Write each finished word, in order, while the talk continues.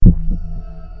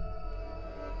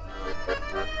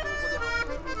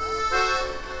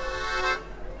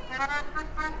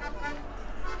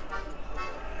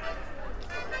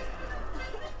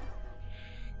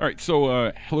All right,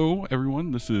 so hello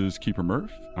everyone. This is Keeper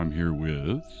Murph. I'm here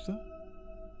with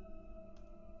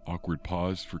awkward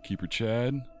pause for Keeper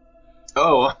Chad.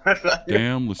 Oh,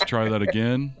 Damn, let's try that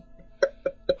again.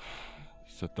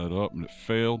 Set that up and it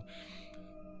failed.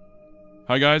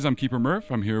 Hi guys, I'm Keeper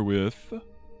Murph. I'm here with,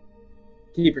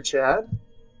 Keeper Chad.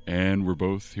 and we're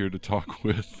both here to talk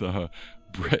with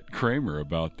Brett Kramer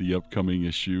about the upcoming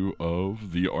issue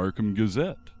of the Arkham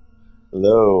Gazette.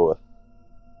 Hello.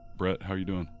 Brett, how you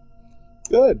doing?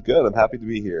 Good. I'm happy to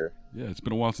be here. Yeah, it's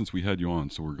been a while since we had you on,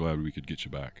 so we're glad we could get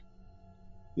you back.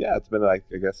 Yeah, it's been, I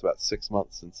guess, about 6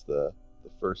 months since the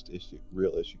first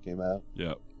real issue came out.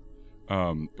 Yeah.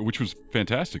 Which was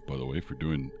fantastic, by the way, for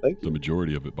doing Thank the you.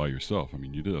 majority of it by yourself. I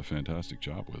mean, you did a fantastic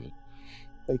job with it.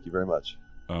 Thank you very much.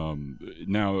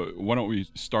 Now, why don't we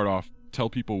start off, tell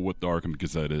people what the Arkham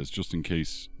Gazette is, just in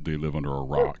case they live under a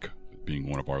rock, being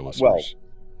one of our listeners. Well,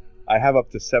 I have up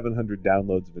to 700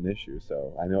 downloads of an issue,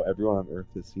 so I know everyone on Earth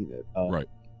has seen it. Right.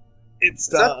 It's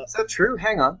Is that true?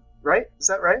 Hang on. Right? Is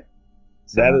that right?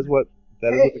 that is what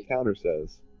Hey. the counter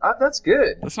says. That's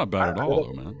good. That's not bad at all,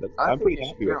 though, man. I'm think pretty you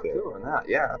should happy be with it. cool on that.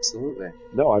 Yeah, absolutely.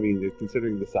 No, I mean,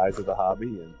 considering the size of the hobby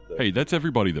and Hey, that's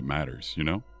everybody that matters, you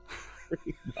know?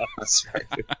 That's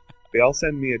right. they all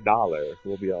send me $1,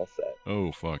 we'll be all set.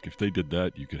 Oh, fuck. If they did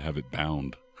that, you could have it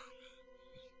bound.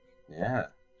 Yeah.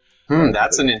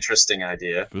 That's an interesting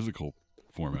idea. Physical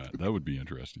format. That would be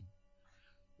interesting.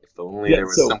 If only Yeah, there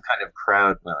was so- some kind of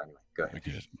crowd. Well, anyway, go I ahead.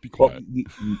 guess. Be Well, quiet. the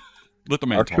Let the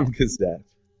man Arkham talk. Gazette.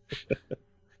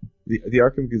 The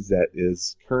Arkham Gazette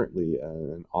is currently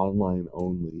an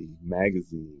online-only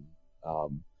magazine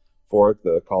for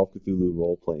the Call of Cthulhu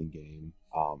role-playing game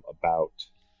about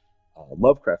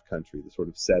Lovecraft Country, the sort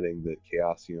of setting that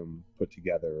Chaosium put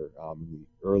together in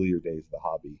the earlier days of the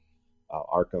hobby.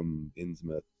 Arkham,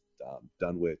 Innsmouth,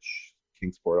 Dunwich,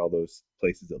 Kingsport, all those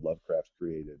places that Lovecraft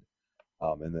created,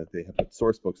 and that they have put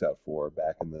source books out for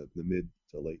back in the mid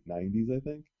to late 90s, I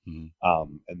think. Mhm.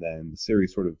 And then the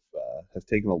series sort of has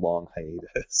taken a long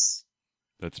hiatus.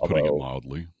 That's putting it Although-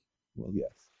 mildly. Well,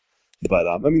 yes, but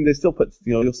I mean, they still put,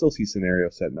 you'll still see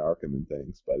scenarios set in Arkham and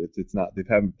things, but it's not, they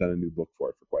haven't done a new book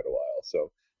for it for quite a while.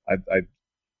 So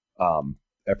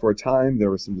for a time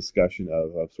there was some discussion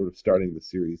of sort of starting the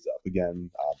series up again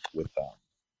with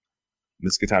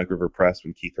Miskatonic River Press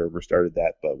when Keith Herber started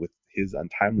that, but with his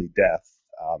untimely death,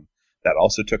 that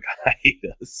also took a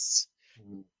hiatus.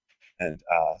 And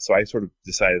so I sort of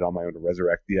decided on my own to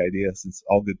resurrect the idea, since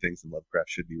all good things in Lovecraft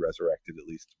should be resurrected at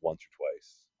least once or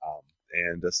twice.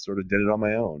 And just sort of did it on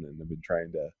my own, and I've been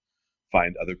trying to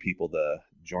find other people to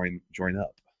join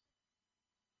up.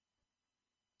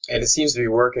 And it seems to be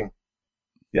working.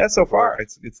 Yeah, so far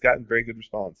it's gotten very good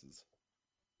responses.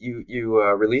 You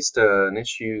released an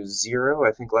issue 0,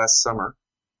 I think, last summer.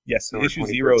 Yes, Summer issue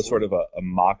 0 is 2013. sort of a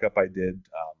mock-up I did.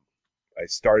 I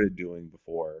started doing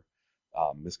before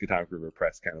Miskatonic River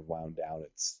Press kind of wound down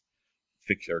its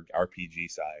fiction or RPG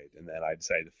side, and then I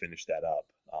decided to finish that up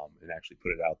and actually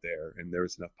put it out there. And there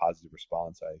was enough positive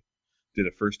response. I did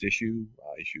a first issue,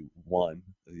 issue 1.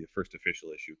 The first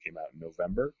official issue came out in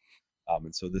November,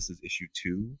 and so this is issue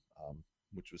 2,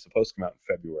 which was supposed to come out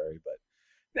in February, but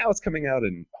now it's coming out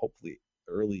in hopefully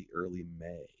early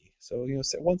May. So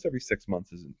once every 6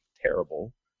 months isn't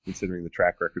terrible considering the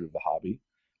track record of the hobby.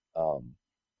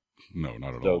 No,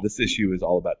 not at So all. this issue is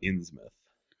all about Innsmouth.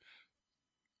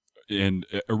 And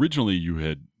originally you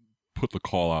had put the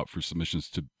call out for submissions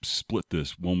to split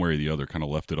this one way or the other, kind of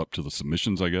left it up to the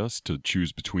submissions, I guess, to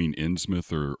choose between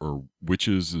Innsmouth or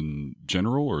witches in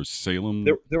general, or Salem.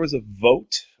 There was a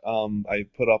vote I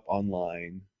put up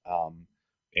online,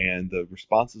 and the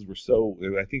responses were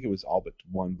I think it was all but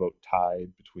one vote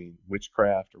tied between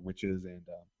witchcraft or witches and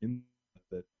Innsmouth,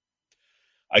 that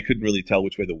I couldn't really tell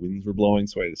which way the winds were blowing,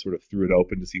 so I just sort of threw it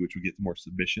open to see which would get more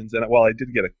submissions. And while I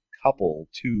did get a couple,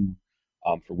 2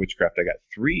 for witchcraft, I got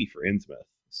 3 for Innsmouth.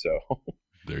 So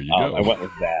There you go. I went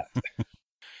with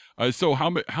that. So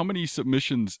how many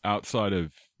submissions outside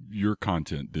of your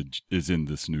content is in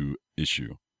this new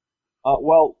issue?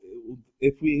 Well,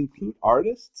 if we include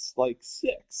artists, like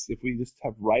 6. If we just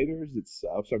have writers, it's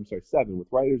I'm sorry, 7. With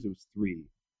writers, it was 3.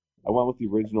 I went with the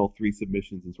original 3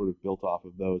 submissions and sort of built off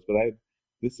of those. But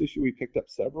this issue we picked up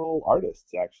several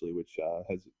artists actually, which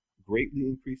has greatly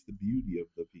increased the beauty of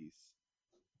the piece.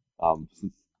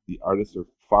 Since the artists are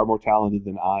far more talented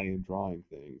than I in drawing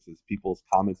things, as people's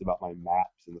comments about my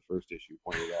maps in the first issue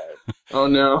pointed out. Oh,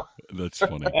 no. That's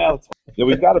funny. Yeah,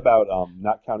 we've got about,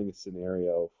 not counting a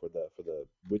scenario for the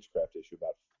witchcraft issue,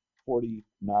 about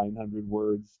 4,900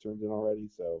 words turned in already.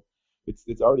 So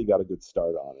it's already got a good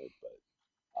start on it,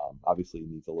 but obviously it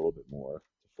needs a little bit more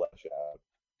to flesh out.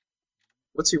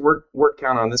 What's your word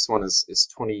count on this one? Is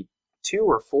 22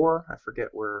 or 4? I forget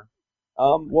where.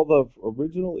 Well, the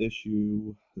original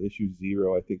issue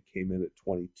 0, I think came in at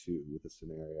 22 with a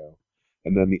scenario,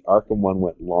 and then the Arkham one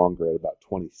went longer at about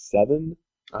 27.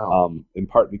 Oh, In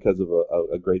part because of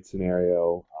a great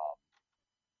scenario.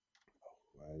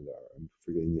 I'm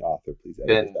forgetting the author. Please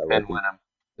edit that Ben right. Wenham.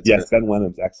 It's Yes, Ben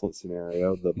Wenham's excellent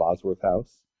scenario, The Bosworth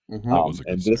House. That was a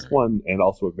good And this scenario. one, and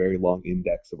also a very long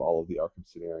index of all of the Arkham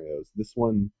scenarios. This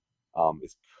one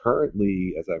is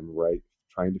currently, as I'm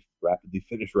trying to rapidly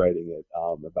finish writing it,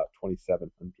 about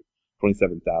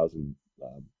 27,000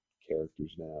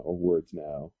 characters now, or words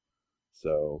now.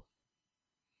 So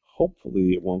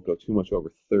hopefully it won't go too much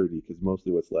over 30, because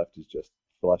mostly what's left is just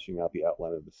fleshing out the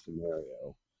outline of the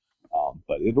scenario.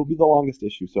 But it'll be the longest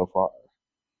issue so far.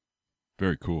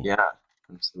 Very cool. Yeah,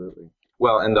 absolutely.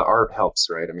 Well, and the art helps,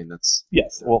 right? I mean,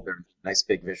 Yes, well, they're nice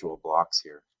big visual blocks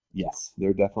here. yes,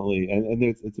 they're definitely, and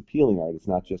it's appealing art. It's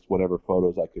not just whatever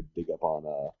photos I could dig up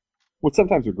on, which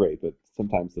sometimes are great, but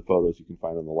sometimes the photos you can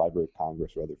find on the Library of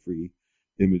Congress or other free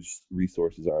image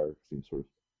resources seem sort of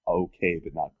okay,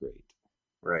 but not great.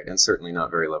 Right, and certainly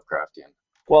not very Lovecraftian.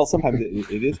 Well, sometimes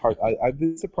it is hard. I've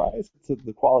been surprised at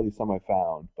the quality of some I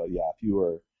found, but yeah, if you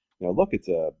were, look, it's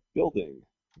a building.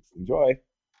 Enjoy.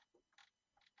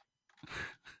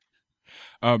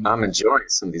 I'm enjoying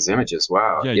some of these images.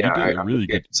 Wow. Yeah, you Yeah, did a I'm really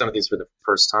looking good. at some of these for the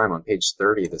first time on page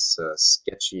 30. This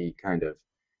sketchy kind of,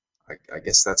 I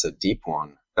guess that's a deep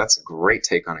one. That's a great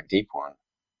take on a deep one.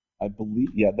 I believe,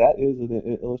 yeah, that is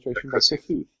an illustration by Chris Chris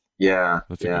Huth. Yeah,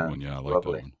 That's a good one. Yeah, I like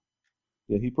lovely. that one.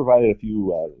 Yeah, he provided a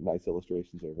few nice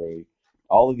illustrations.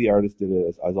 All of the artists did it,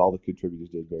 as all the contributors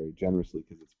did, very generously,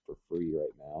 because it's for free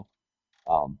right now.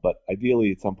 But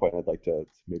ideally, at some point, I'd like to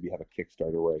maybe have a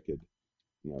Kickstarter where I could,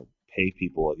 pay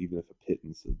people, even if a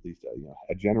pittance, at least,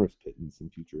 a generous pittance in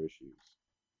future issues.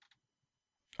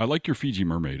 I like your Fiji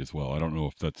mermaid as well. I don't know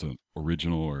if that's an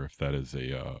original or if that is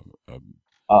The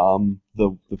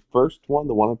first one,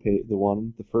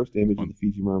 the first image of the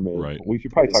Fiji mermaid. Right. We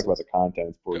should probably talk about the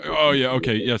contents. Oh yeah,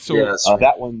 okay, yeah. So yeah, that's right.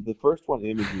 that one, the first one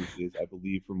image is, I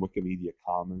believe, from Wikimedia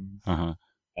Commons, uh-huh.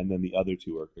 and then the other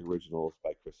two are originals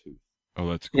by Chris Huth. Oh,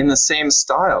 that's cool. In the same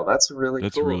style. That's really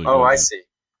That's cool. really Oh, good, I yeah. see.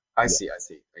 I see.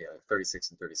 Yeah, 36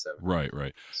 and 37.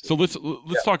 Right. So let's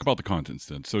talk about the contents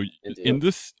then. So Indeed.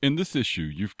 in this issue,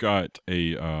 you've got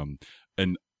an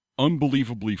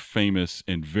unbelievably famous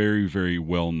and very, very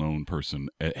well known person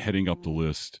heading up the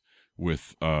list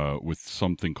with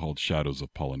something called Shadows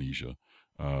of Polynesia.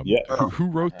 Yeah. Who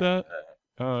wrote that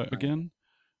again?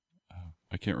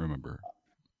 I can't remember.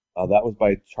 That was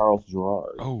by Charles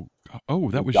Gerard.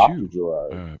 Oh, that was Dr. you.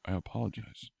 Gerard. I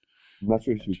apologize. I'm not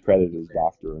sure if he's credited as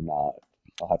doctor or not.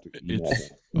 I'll have to email It's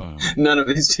him. None of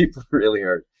these people really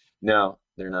are. No,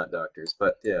 they're not doctors.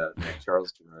 But yeah, no,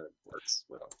 Charles Gerard works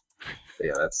well. But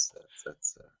yeah, that's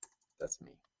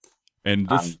me. and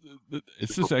this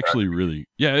actually really,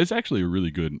 yeah, it's actually a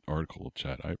really good article,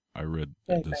 Chad. I read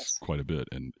this Thanks. quite a bit,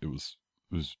 and it was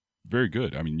very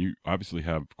good. I mean, you obviously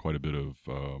have quite a bit of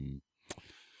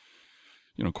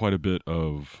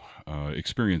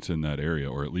experience in that area,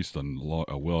 or at least a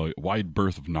wide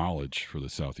berth of knowledge for the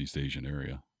Southeast Asian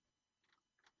area.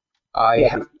 I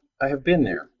have been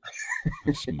there.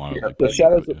 It's mildly Yeah, The putting it,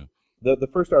 Shadows but of the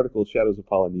first article, Shadows of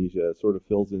Polynesia, sort of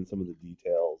fills in some of the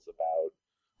details about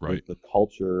right. the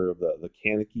culture of the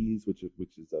Kanakys, which is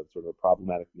a sort of a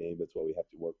problematic name. That's what we have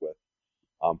to work with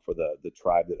for the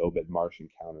tribe that Obed Marsh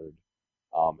encountered,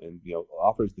 and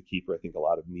offers the keeper, I think, a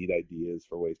lot of neat ideas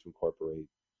for ways to incorporate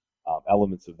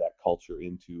elements of that culture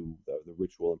into the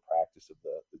ritual and practice of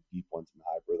the deep ones and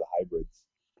the hybrids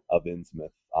of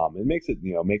Innsmouth. It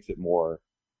makes it more,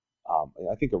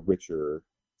 I think, a richer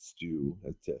stew,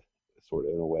 to sort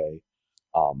of, in a way,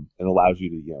 and allows you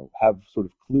to have sort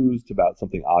of clues about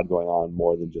something odd going on,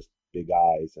 more than just big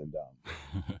eyes and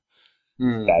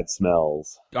bad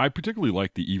smells. I particularly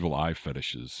like the evil eye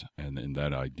fetishes, and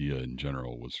that idea in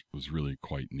general was really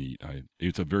quite neat.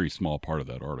 It's a very small part of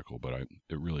that article, but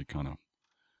it really kind of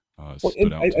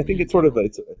stood out. I think it's sort of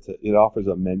it offers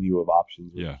a menu of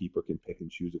options where Yeah. the keeper can pick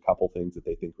and choose a couple things that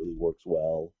they think really works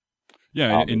well.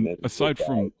 Yeah, and and aside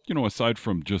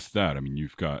from just that, I mean,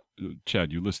 you've got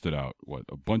Chad. You listed out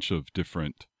a bunch of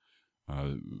different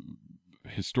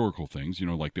historical things,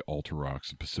 like the altar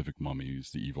rocks, the Pacific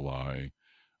mummies, the evil eye.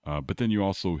 But then you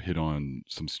also hit on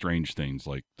some strange things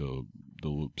like the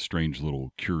strange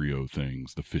little curio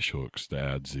things, the fish hooks, the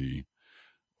adze,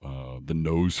 the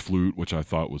nose flute, which I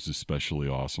thought was especially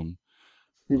awesome.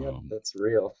 Yeah, that's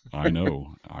real. I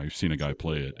know. I've seen a guy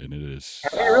play it, and it is.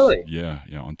 Have you really? Yeah,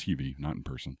 on TV, not in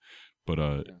person, but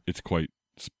it's quite.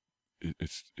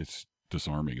 It's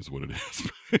disarming, is what it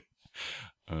is. It's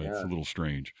Yeah. a little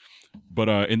strange, but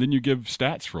and then you give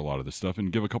stats for a lot of this stuff,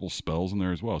 and give a couple spells in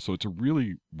there as well. So it's a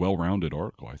really well-rounded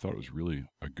article. I thought it was really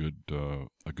a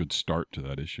good start to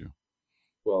that issue.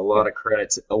 Well, a lot of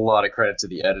credit to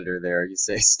the editor there. You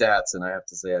say stats, and I have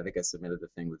to say I think I submitted the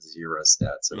thing with 0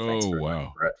 stats. So thanks Oh, very much,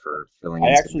 wow. Brett, for filling I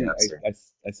in some actually gaps there.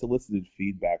 I solicited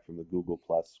feedback from the Google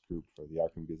Plus group for the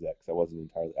Arkham Gazette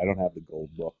because I don't have the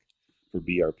gold book for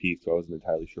BRP, so I wasn't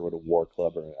entirely sure what a war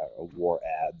club or a war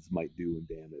ads might do in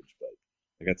damage, but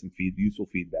I got some useful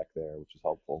feedback there, which is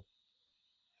helpful.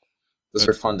 Those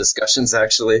are fun discussions,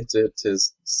 actually, to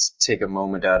take a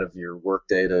moment out of your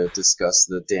workday to discuss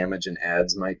the damage an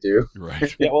ads might do.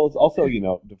 Right. Yeah, well, it's also,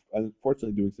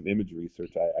 unfortunately doing some image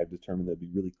research, I've determined that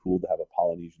it'd be really cool to have a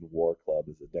Polynesian War Club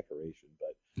as a decoration,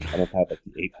 but I don't have like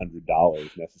the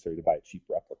 $800 necessary to buy a cheap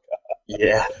replica.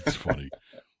 Yeah. That's funny.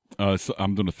 So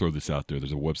I'm going to throw this out there.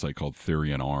 There's a website called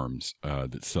Therian Arms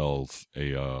that sells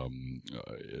a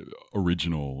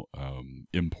original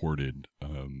imported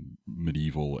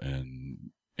medieval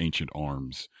and ancient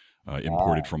arms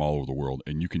imported from all over the world,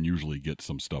 and you can usually get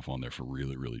some stuff on there for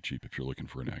really, really cheap if you're looking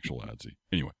for an actual adsy.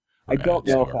 Anyway, I don't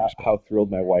know how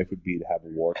thrilled my wife would be to have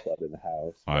a war club in the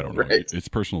house. I don't know. Right. It's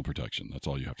personal protection. That's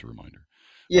all you have to remind her.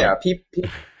 Yeah,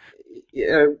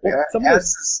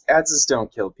 ads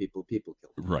don't kill people. People kill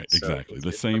people. Right, So exactly. The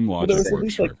it's same Well, logic there was at works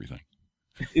least, for like, everything.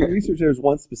 In research, there's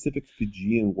one specific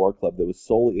Fijian war club that was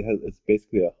it's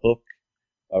basically a hook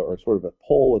or sort of a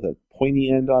pole with a pointy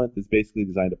end on it that's basically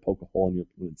designed to poke a hole in your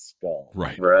opponent's skull.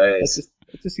 Right. Right. It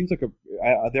just seems like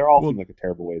they all seem like a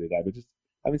terrible way to die, but just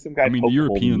having some guy poke a hole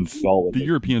in your skull with the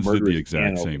Europeans did the murderous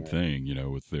exact can same opener.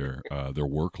 thing, with their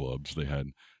war clubs. They had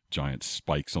giant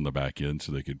spikes on the back end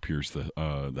so they could pierce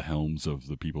the helms of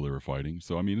the people they were fighting.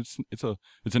 So I mean,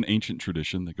 it's an ancient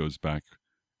tradition that goes back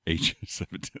ages,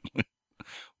 evidently.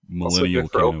 Millennial also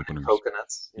good for can opening openers.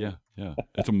 coconuts. Yeah.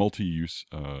 It's a multi-use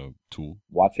tool.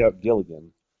 Watch out,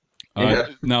 Gilligan.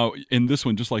 Now, in this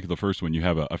one, just like the first one, you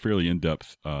have a fairly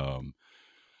in-depth. You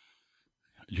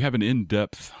have an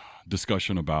in-depth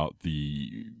discussion about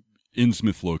the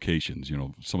Innsmouth locations.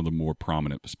 Some of the more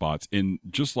prominent spots. And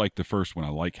just like the first one, I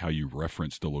like how you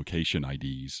reference the location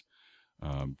IDs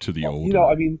to the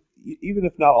older. Even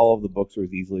if not all of the books are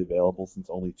as easily available, since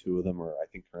only 2 of them are, I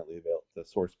think, currently available. The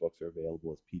source books are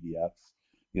available as PDFs.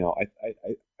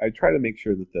 I try to make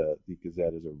sure that the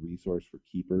Gazette is a resource for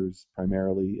keepers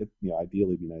primarily.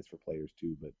 Ideally, it'd be nice for players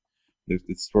too, but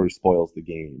it sort of spoils the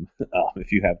game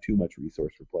if you have too much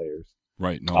resource for players.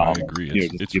 Right. No, I agree.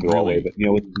 It's give it really all away. But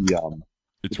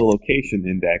with the location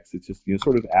index, it's just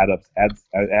sort of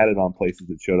added on places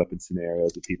that showed up in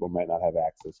scenarios that people might not have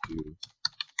access to.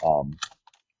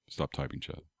 Stop typing,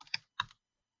 Chad.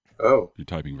 Oh. You're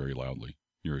typing very loudly.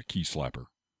 You're a key slapper.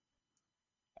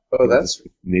 Oh, that's the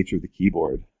nature of the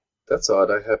keyboard. That's odd.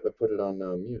 I put it on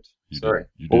mute. Sorry.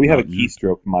 We have a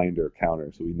keystroke minder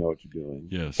counter, so we know what you're doing.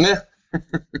 Yes.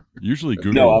 Usually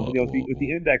Google. No, with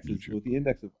the indexes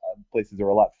of places, there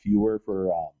are a lot fewer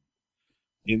for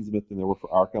Innsmouth than there were for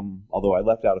Arkham. Although I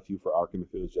left out a few for Arkham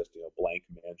if it was just blank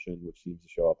mansion, which seems to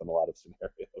show up in a lot of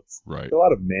scenarios. Right. There are a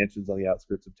lot of mansions on the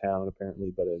outskirts of town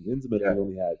apparently, but in Innsmouth we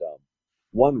only had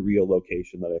one real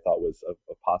location that I thought was of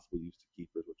possible use to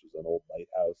keepers, which was an old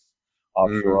lighthouse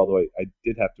offshore. Although I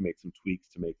did have to make some tweaks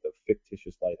to make the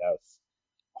fictitious lighthouse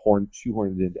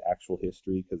shoehorned into actual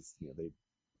history because they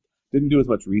didn't do as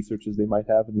much research as they might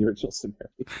have in the original scenario.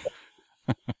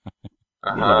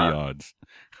 What are the odds?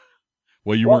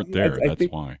 Well, you weren't there. That's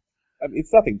why. I mean,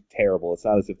 it's nothing terrible. It's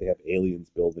not as if they have aliens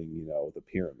building, the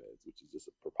pyramids, which is just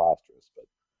preposterous.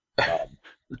 But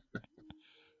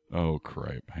oh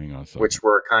crap! Hang on a second. Which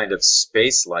were a kind of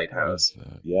space lighthouse.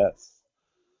 Yes.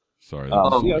 Sorry.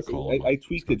 I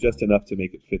tweaked it just enough to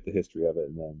make it fit the history of it,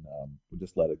 and then we'll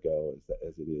just let it go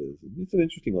as it is. It's an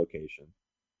interesting location.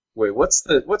 Wait, what's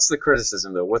the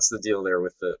criticism though? What's the deal there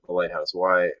with the lighthouse?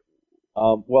 Why?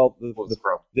 Well, what was the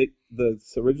problem? The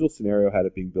original scenario had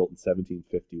it being built in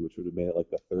 1750, which would have made it like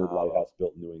the third lighthouse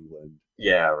built in New England.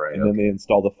 Yeah, right. And then they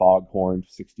installed the foghorn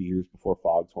 60 years before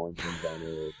foghorns were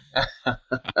invented.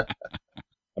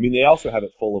 I mean, they also have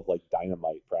it full of like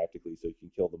dynamite practically, so you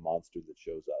can kill the monster that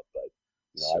shows up. But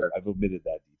Sure. I've omitted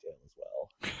that detail as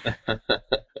well.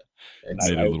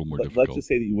 Made it a little more difficult. Let's just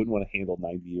say that you wouldn't want to handle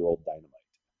 90-year-old dynamite.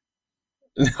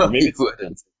 No, Or maybe you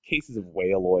wouldn't. it's cases of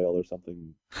whale oil or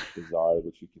something bizarre,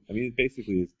 which you can. I mean, it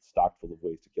basically is stocked full of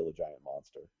ways to kill a giant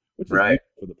monster, which is Right.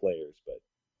 useful for the players. But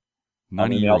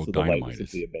 90-year-old the light dynamite was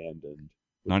is simply abandoned,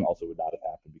 which also would not have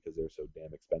happened because they're so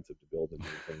damn expensive to build and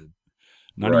maintain.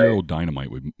 90-year-old dynamite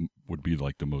would be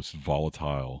like the most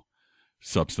volatile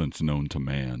substance known to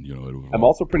man. You know, it would have I'm all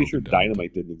also pretty sure broken down into-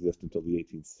 dynamite didn't exist until the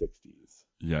 1860s,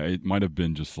 Yeah, it might have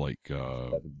been just like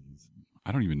 70s.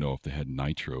 I don't even know if they had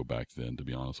nitro back then, to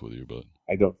be honest with you. But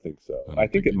I don't think so. I don't I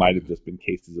think think it they might did. have just been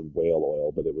cases of whale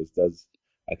oil, but it does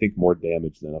I think more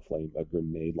damage than a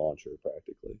grenade launcher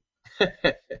practically.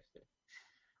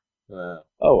 Wow.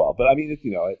 Oh well, but I mean,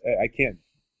 I can't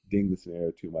ding the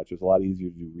scenario too much. It's a lot easier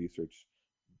to do research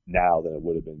now than it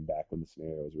would have been back when the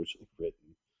scenario was originally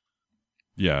written.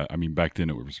 yeah, I mean, back then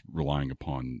it was relying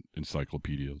upon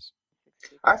encyclopedias.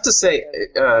 I have to say,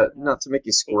 not to make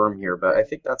you squirm here, but I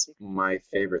think that's my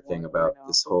favorite thing about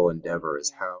this whole endeavor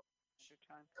is how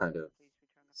kind of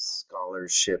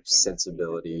scholarship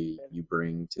sensibility you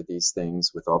bring to these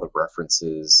things with all the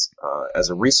references as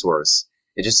a resource.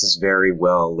 It just is very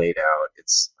well laid out.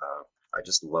 I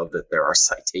just love that there are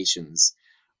citations,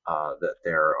 that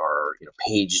there are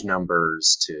page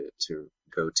numbers to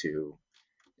go to.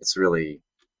 It's really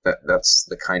that's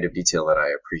the kind of detail that I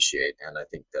appreciate, and I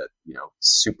think that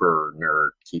super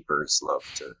nerd keepers love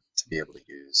to be able to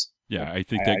use. Yeah, I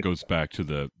think that goes back to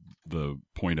the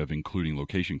point of including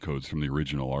location codes from the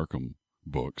original Arkham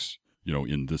books. You know,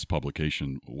 in this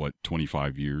publication,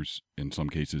 25 years in some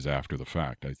cases after the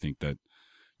fact. I think that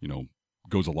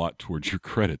goes a lot towards your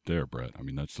credit there, Brett. I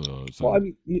mean, that's Well, I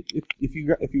mean, if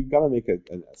you've got to make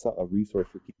a resource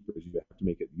for keepers, you have to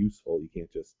make it useful. You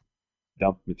can't just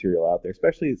dump material out there,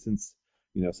 especially since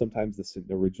sometimes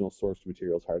the original source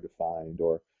material is hard to find,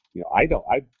 or I've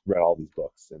read all these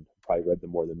books and probably read them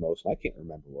more than most, and I can't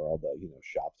remember where all the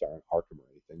shops are in Arkham or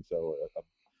anything. So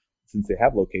since they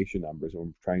have location numbers,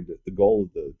 and the goal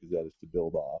of the Gazette is to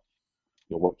build off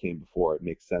what came before, it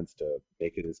makes sense to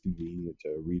make it as convenient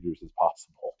to readers as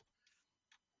possible.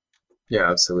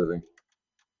 Yeah, absolutely.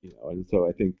 And so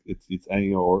I think it's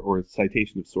or a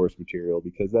citation of source material,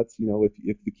 because that's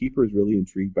if the keeper is really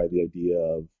intrigued by the idea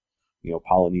of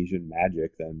Polynesian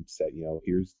magic, then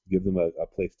give them a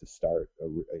place to start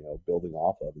building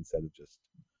off of, instead of just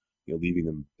leaving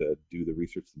them to do the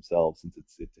research themselves, since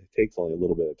it takes only a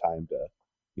little bit of time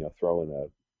to throw in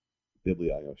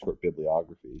a short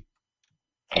bibliography.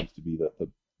 Seems to be the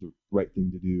right thing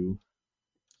to do.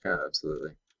 Yeah,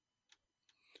 absolutely.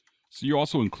 So you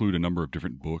also include a number of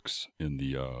different books in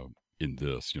the in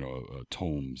this,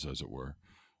 tomes, as it were.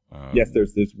 Yes,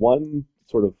 there's one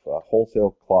sort of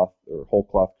wholesale cloth or whole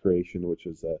cloth creation, which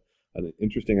is an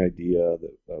interesting idea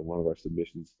that one of our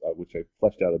submissions, which I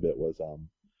fleshed out a bit, was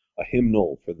a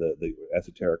hymnal for the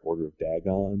esoteric order of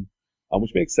Dagon,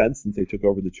 which makes sense since they took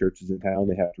over the churches in town.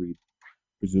 They have to read.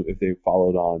 If they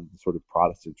followed on the sort of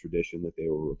Protestant tradition that they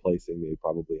were replacing, they'd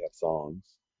probably have songs.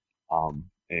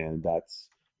 And that's,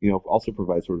 also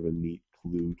provides sort of a neat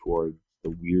clue toward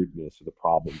the weirdness or the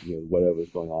problem,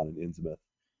 whatever's going on in Innsmouth.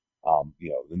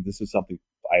 And this is something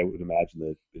I would imagine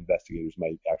that investigators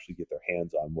might actually get their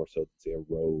hands on, more so than, say, a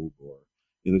robe, or,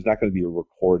 there's not going to be a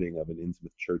recording of an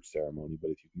Innsmouth church ceremony, but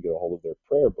if you can get a hold of their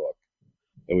prayer book,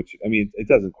 which, I mean, it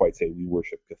doesn't quite say "We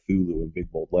worship Cthulhu" in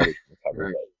big bold letters on the cover,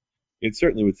 Right. but it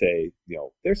certainly would say,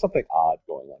 there's something odd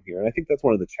going on here. And I think that's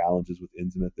one of the challenges with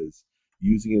Innsmouth, is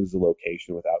using it as a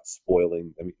location without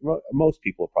spoiling. I mean, most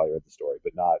people have probably read the story,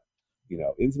 but not,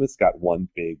 Innsmouth's got one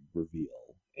big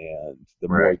reveal, and the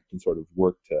more Right. you can sort of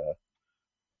work to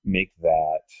make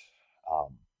that a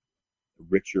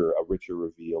richer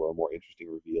reveal, or a more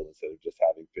interesting reveal, instead of just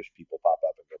having fish people pop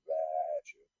up and go back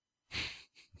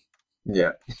at you.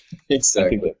 Yeah, I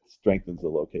exactly. think that strengthens the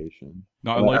location.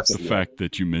 Now, I And like the absolutely. fact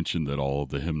that you mentioned that all of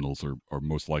the hymnals are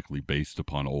most likely based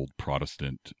upon old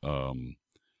Protestant,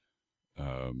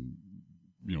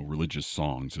 religious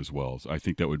songs as well. So I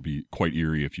think that would be quite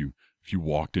eerie if you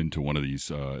walked into one of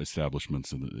these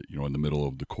establishments in the middle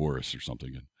of the chorus or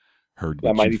something and heard Yeah,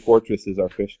 what Mighty you Fortress is our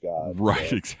fish god. right,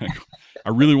 So. exactly. I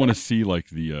really want to see like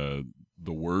the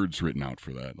words written out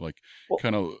for that, like Well,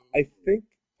 kind of.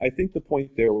 I think the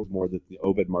point there was more that the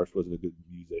Obed Marsh wasn't a good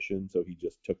musician, so he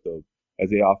just took as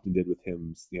they often did with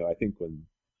hymns. I think when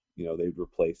they'd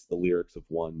replace the lyrics of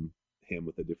one hymn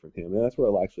with a different hymn, and that's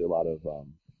where actually a lot of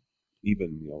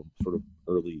even sort of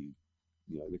early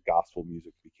the gospel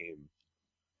music became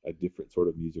a different sort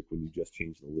of music when you just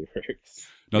change the lyrics.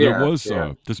 Now Yeah, there was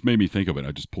yeah. this made me think of it.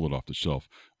 I just pulled it off the shelf.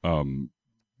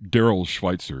 Daryl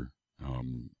Schweitzer,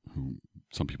 who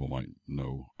some people might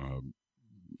know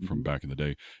from back in the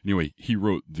day. Anyway, he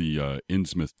wrote the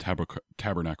Innsmouth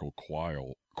Tabernacle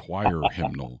Choir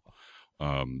hymnal.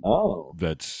 Oh,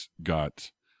 That's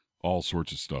got all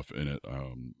sorts of stuff in it,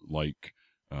 like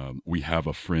 "We Have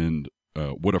a Friend,"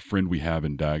 "What a Friend We Have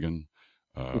in Dagon,"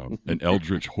 "An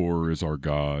Eldritch Horror is Our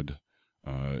God,"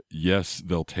 "Yes,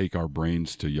 They'll Take Our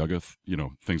Brains to Yuggoth,"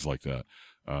 things like that.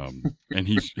 And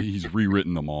he's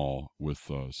rewritten them all with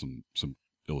some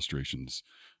illustrations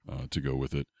to go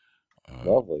with it.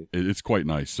 Lovely. It's quite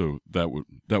nice. So that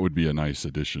would be a nice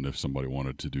addition if somebody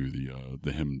wanted to do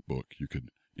the hymn book. You could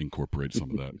incorporate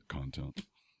some of that content.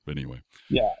 But anyway,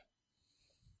 Yeah,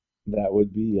 that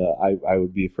would be. I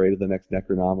would be afraid of the next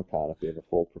Necronomicon if they have a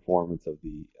full performance of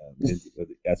the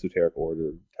Esoteric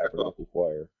Order Tabernacle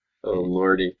Choir. Oh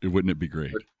lordy, wouldn't it be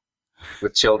great?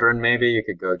 With children, maybe you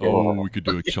could go get. Oh, we could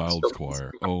do a child's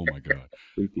choir. Oh my God,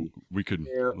 Creepy. we could.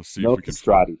 Yeah. Let's see No if we can.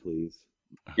 castrati, please.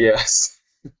 Yes.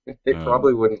 They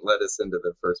probably wouldn't let us into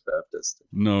the First Baptist.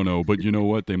 No, but you know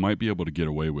what? They might be able to get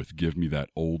away with "Give me that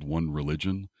old one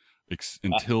religion."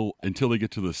 Until they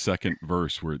get to the second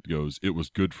verse where it goes, "It was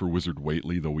good for Wizard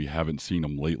Whately, though we haven't seen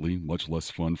him lately. Much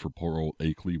less fun for poor old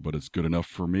Akeley, but it's good enough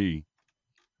for me."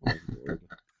 Oh, Lord.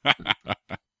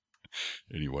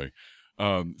 Anyway,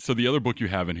 so the other book you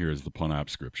have in here is the Punap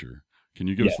Scripture. Can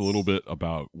you give us a little Yes. bit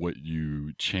about what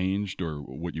you changed or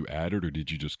what you added, or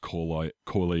did you just collate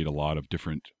a lot of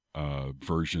different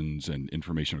versions and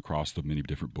information across the many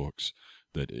different books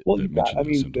that Well, that you've got. mentioned I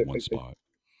this mean, into one spot?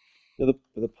 the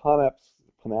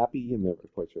Panapi, I'm never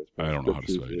quite sure. It's I don't know how to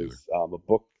Scriptures say it either. is a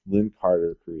book Lynn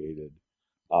Carter created.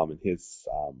 And his,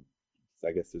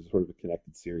 I guess there's sort of a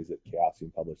connected series that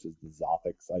Chaosium publishes, the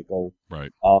Zothic Cycle.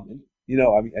 Right. And,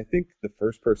 I mean, I think the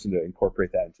first person to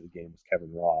incorporate that into the game was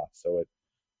Kevin Roth, so it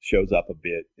shows up a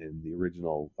bit in the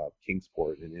original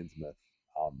Kingsport and Innsmouth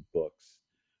books.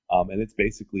 And it's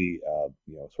basically,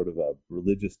 sort of a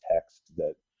religious text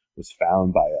that was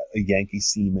found by a Yankee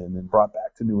seaman and brought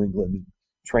back to New England and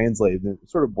translated. And it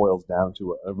sort of boils down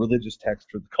to a religious text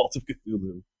for the Cult of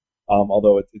Cthulhu,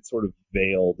 although it's sort of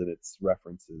veiled in its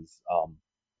references.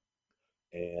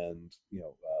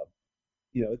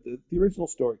 The original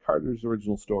story, Carter's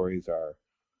original stories are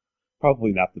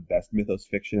probably not the best mythos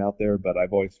fiction out there, but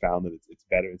I've always found that it's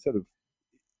better instead of.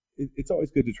 It's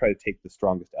always good to try to take the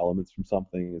strongest elements from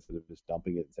something instead of just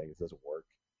dumping it and saying it doesn't work.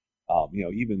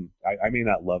 Even I may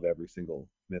not love every single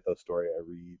mythos story I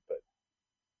read, but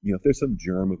if there's some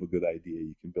germ of a good idea,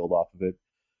 you can build off of it.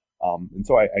 And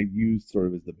so I used sort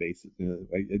of as the basis.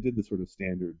 I did the sort of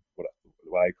standard what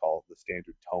I call the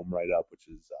standard tome write up, which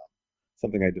is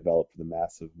something I developed for the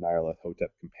massive Nyarlathotep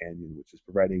companion, which is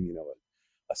providing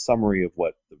a summary of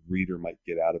what the reader might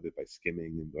get out of it by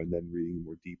skimming and then reading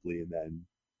more deeply, and then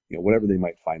whatever they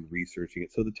might find researching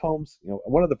it. So the tomes,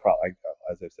 one of the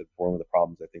as I've said before, one of the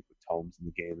problems I think with tomes in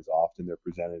the game is often they're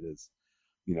presented as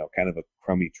kind of a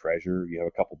crummy treasure. You have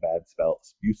a couple bad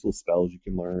useless spells you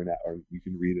can learn, or you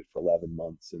can read it for 11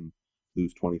 months and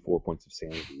lose 24 points of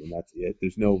sanity, and that's it.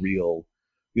 There's no real,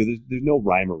 there's no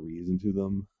rhyme or reason to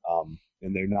them,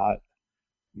 and they're not,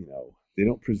 they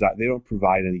don't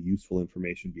provide any useful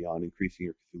information beyond increasing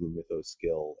your Cthulhu Mythos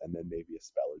skill and then maybe a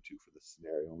spell or two for the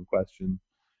scenario in question.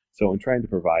 So in trying to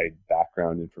provide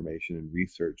background information and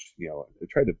research, I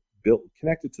try to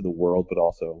connect it to the world, but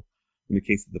also in the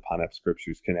case of the Punap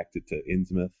Scriptures, connected to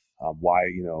Innsmouth.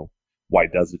 Why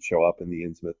does it show up in the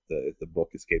Innsmouth, the book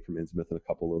Escape from Innsmouth in a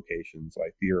couple locations? So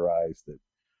I theorized that,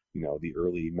 the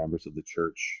early members of the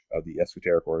Church of the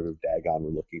Esoteric Order of Dagon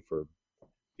were looking for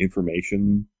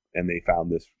information, and they found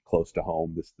this close to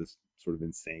home, this sort of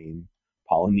insane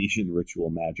Polynesian ritual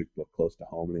magic book close to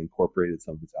home, and they incorporated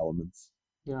some of its elements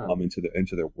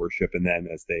into their worship. And then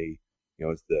as they,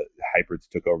 as the hybrids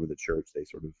took over the church, they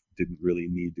sort of didn't really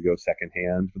need to go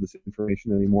secondhand for this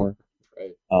information anymore.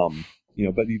 Right.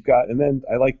 But you've got, and then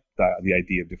I like the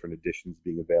idea of different editions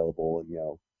being available, and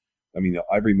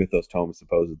every Mythos tome is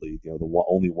supposedly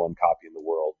only one copy in the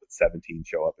world, but 17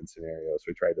 show up in scenarios. So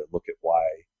we try to look at why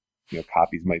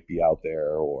copies might be out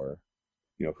there, or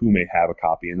who may have a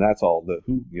copy, and that's all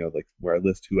where I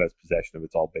list who has possession of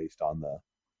it's all based on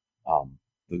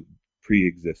the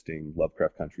pre-existing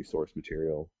Lovecraft Country source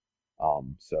material.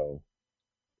 So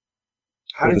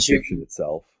How did you fiction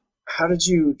itself? How did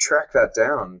you track that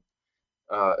down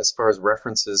as far as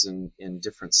references in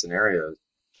different scenarios?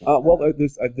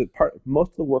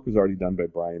 Most of the work was already done by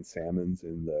Brian Sammons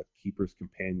in the Keeper's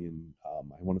Companion. I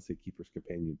want to say Keeper's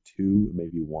Companion 2,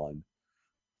 maybe 1,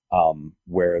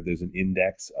 where there's an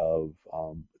index of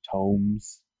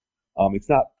tomes. It's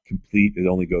not complete. It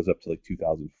only goes up to like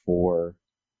 2004.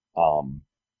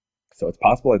 So it's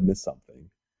possible I've missed something.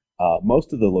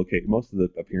 Most of the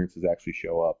appearances actually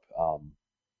show up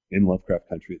in Lovecraft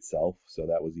Country itself, so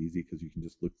that was easy because you can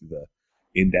just look through the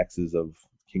indexes of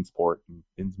Kingsport and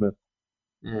Innsmouth,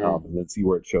 and then see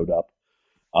where it showed up.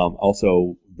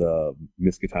 Also, the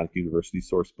Miskatonic University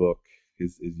source book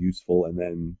is useful, and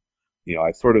then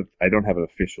I don't have an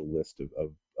official list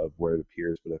of where it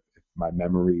appears, but if my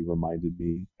memory reminded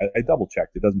me, I double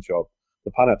checked. It doesn't show up.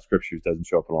 The Ponap Scriptures doesn't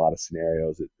show up in a lot of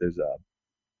scenarios. There's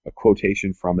a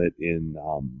quotation from it in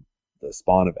the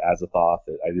Spawn of Azathoth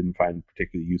that I didn't find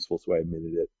particularly useful, so I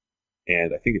omitted it.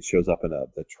 And I think it shows up in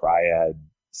the Triad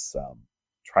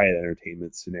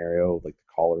Entertainment scenario, like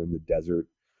the Caller in the Desert,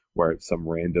 where some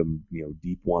random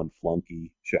Deep One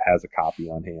flunky has a copy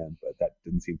on hand, but that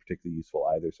didn't seem particularly useful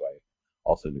either. So I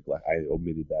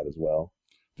omitted that as well.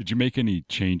 Did you make any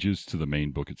changes to the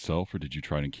main book itself, or did you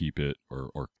try to keep it,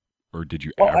 or did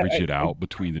you average it out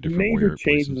between the different major where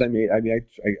changes places? I made. I mean,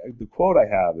 the quote I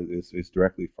have is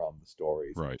directly from the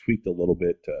stories. Right. I tweaked a little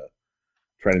bit to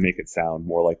try to make it sound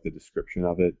more like the description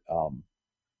of it,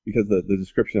 because the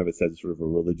description of it says it's sort of a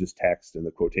religious text, and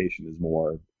the quotation is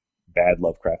more bad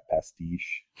Lovecraft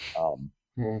pastiche.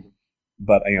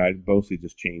 But I mostly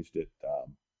just changed it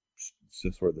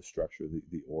to sort of the structure,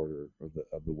 the order of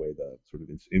the way the sort of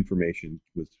information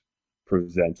was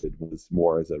presented was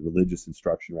more as a religious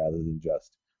instruction rather than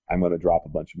just I'm going to drop a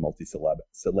bunch of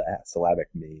multi-syllabic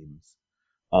names.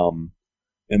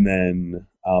 And then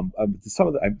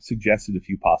I suggested a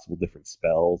few possible different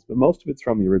spells, but most of it's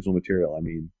from the original material. I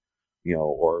mean,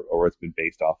 or it's been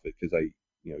based off it, because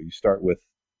you start with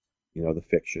the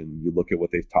fiction, you look at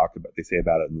what they say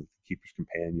about it in the Keeper's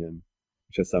Companion,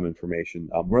 which has some information.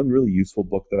 One really useful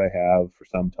book that I have for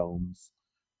some tomes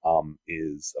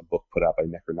is a book put out by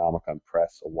Necronomicon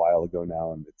Press a while ago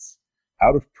now, and it's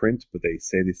out of print, but they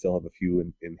say they still have a few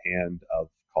in hand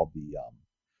called the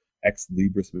Ex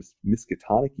Libris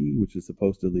Miskatonic, which is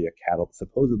supposedly a catalog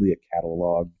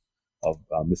of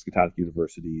Miskatonic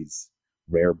University's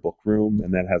rare book room,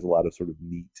 and that has a lot of sort of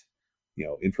neat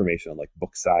information on like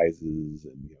book sizes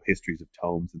and histories of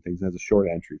tomes and things. It has a short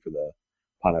entry for the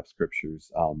Ponap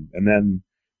Scriptures, and then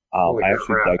Holy I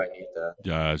actually crap, I need that.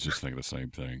 Yeah, I was just thinking the same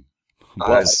thing. I'm Oh, about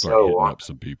to that's start so hitting awesome. up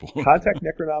some people. contact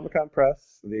Necronomicon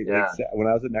Press. Yeah. When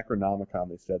I was at Necronomicon,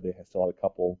 they said they still had a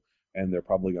couple, and they're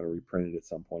probably going to reprint it at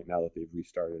some point now that they've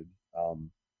restarted.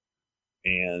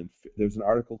 And there's an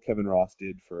article Kevin Ross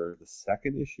did for the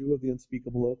second issue of the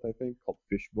Unspeakable Oath, I think, called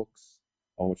Fish Books,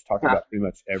 which talked about pretty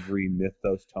much every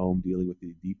Mythos tome dealing with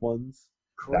the deep ones.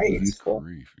 That was Great. useful.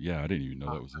 Grief. Yeah, I didn't even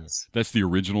know that was there. Nice. That's the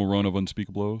original run of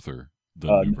Unspeakable Oath, or the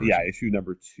new version? Yeah, issue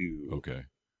number 2. Okay.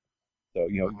 So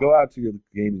go out to your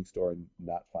gaming store and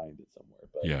not find it somewhere.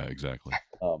 But Yeah, exactly.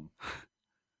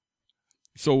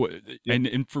 So,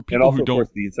 and for people and also, who of don't, course,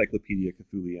 the Encyclopedia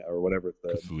Cthulhu, or whatever it's the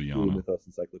Cthulhuiana. Cthulhu Mythos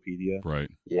Encyclopedia,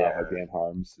 right? Yeah. by Dan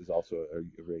Harms, is also a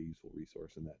very useful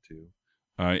resource in that too.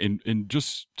 And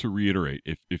just to reiterate,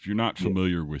 if you're not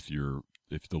familiar with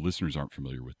if the listeners aren't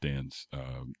familiar with Dan's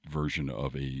version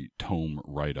of a tome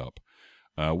write-up,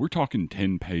 we're talking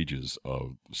 10 pages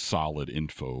of solid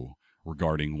info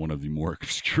regarding one of the more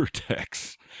obscure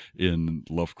texts in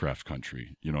Lovecraft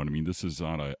country. You know what I mean? This is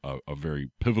not a very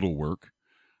pivotal work.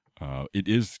 It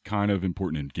is kind of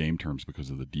important in game terms because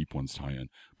of the Deep Ones tie-in,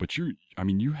 but you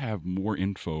have more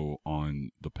info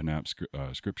on the Ponap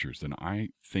Scriptures than I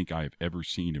think I've ever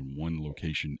seen in one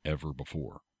location ever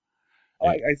before.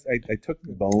 I took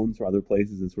the bones from other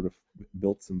places and sort of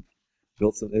built some.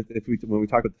 When we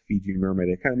talk about the Fiji mermaid,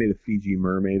 I kind of made a Fiji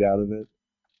mermaid out of it.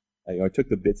 I took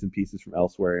the bits and pieces from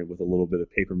elsewhere and with a little bit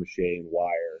of paper mache and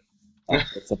wire,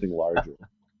 built something larger.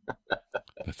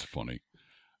 That's funny.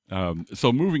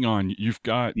 So moving on, you've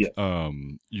got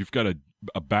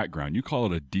a background. You call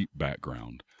it a deep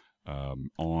background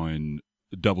on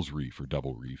Devil's Reef or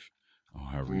Devil Reef,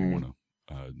 however you want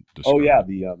to describe. Oh yeah, it.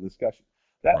 the discussion.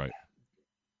 Right.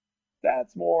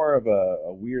 That's more of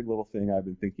a weird little thing I've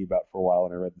been thinking about for a while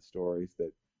when I read the stories.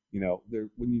 That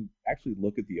when you actually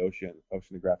look at the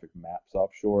oceanographic maps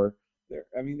offshore, there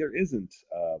isn't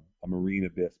a marine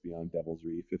abyss beyond Devil's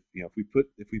Reef. If we put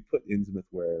Innsmouth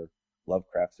where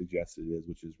Lovecraft suggested it is,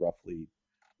 which is roughly,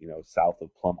 south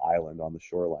of Plum Island on the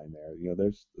shoreline there.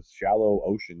 There's a shallow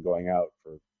ocean going out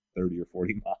for 30 or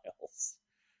 40 miles.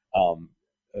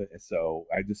 So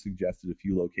I just suggested a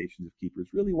few locations if keepers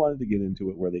really wanted to get into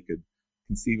it where they could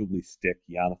conceivably stick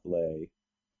Yanathle.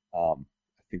 I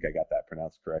think I got that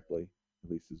pronounced correctly, at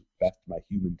least as best my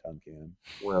human tongue can.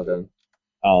 Well done.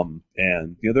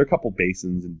 And there are a couple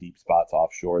basins and deep spots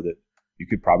offshore that you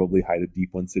could probably hide a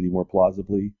Deep One city more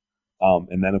plausibly.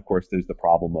 And then, of course, there's the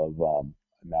problem of,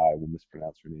 now I will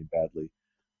mispronounce her name badly.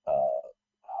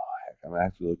 I'm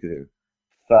actually looking at it.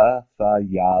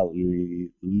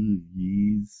 Thayali's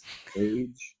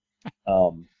age.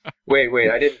 Wait,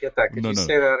 I didn't get that. Could you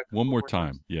say that one more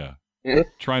time? Yeah. Yeah.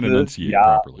 Try and enunciate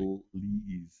properly.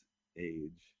 Thayali's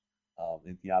age,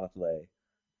 in Yanathle.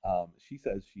 She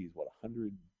says she's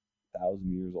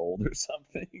 100,000 years old or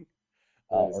something.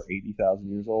 or Nice. 80,000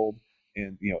 years old.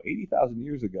 And 80,000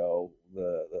 years ago,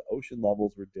 the ocean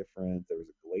levels were different. There was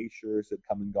a glaciers that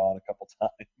come and gone a couple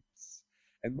times,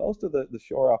 and most of the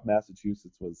shore off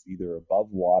Massachusetts was either above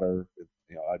water,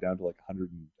 down to like 100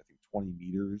 and, I think 20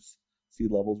 meters. Sea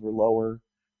levels were lower,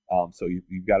 so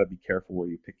you've got to be careful where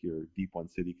you pick your deep one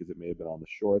city because it may have been on the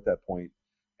shore at that point.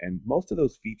 And most of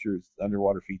those features,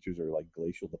 underwater features, are like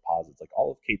glacial deposits. Like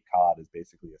all of Cape Cod is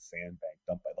basically a sandbank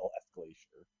dumped by the last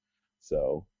glacier.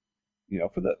 So,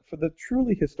 for the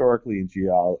truly historically and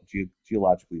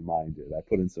geologically minded, I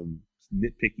put in some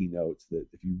nitpicky notes that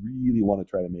if you really want to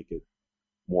try to make it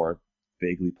more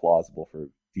vaguely plausible for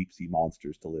deep sea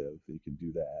monsters to live, you can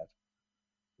do that.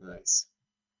 Nice.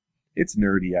 It's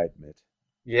nerdy, I admit.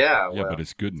 Yeah, Yeah, but well,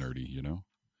 it's good nerdy, you know?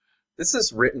 this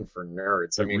is written for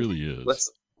nerds. I It mean, really is.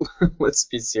 let's let's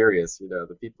be serious.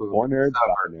 The people who For nerds,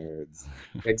 cover by nerds.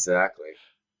 exactly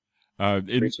And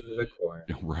preaching to the choir.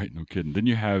 right, no kidding. Then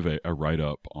you have a write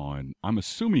up on, I'm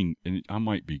assuming, and I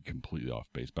might be completely off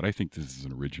base, but I think this is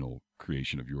an original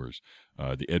creation of yours,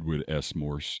 the Edward S.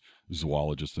 Morse,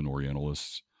 zoologist and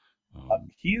Orientalist.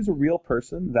 He is a real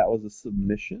person. That was a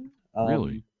submission.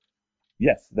 Really?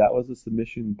 Yes, that was a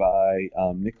submission by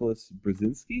Nicholas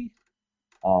Brzezinski,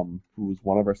 who was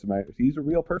one of our submitters. He's a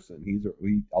real person.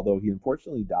 Although he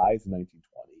unfortunately dies in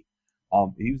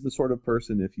 1920. He was the sort of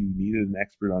person, if you needed an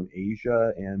expert on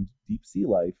Asia and deep sea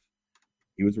life,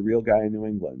 he was a real guy in New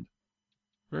England.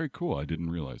 Very cool. I didn't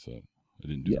realize that. I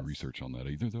didn't do Yes. the research on that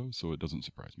either, though, so it doesn't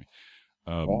surprise me.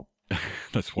 Well,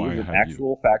 That's he why was I an had you.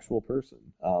 actual factual person.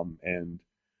 And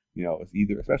it's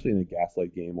either, especially in a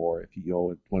Gaslight game, or if you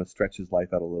want to stretch his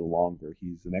life out a little longer,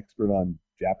 he's an expert on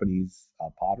Japanese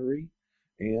pottery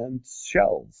and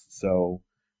shells. So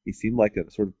he seemed like a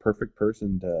sort of perfect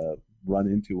person to run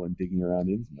into when digging around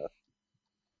Innsmouth.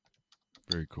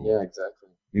 Very cool. Yeah, exactly.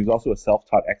 He was also a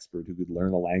self-taught expert who could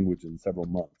learn a language in several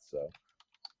months. So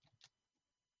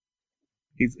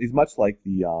he's much like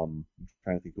the I'm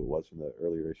trying to think who it was from the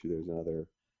earlier issue. There's another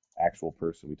actual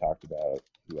person we talked about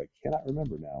who I cannot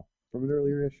remember now from an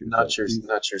earlier issue. Not your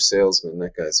salesman.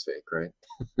 That guy's fake, right?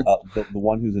 The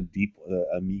one who's a deep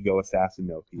Amigo assassin.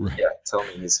 No, Right. Yeah, tell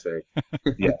me he's fake.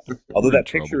 yes. Although We're in that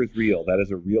picture is real. That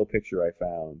is a real picture I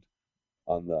found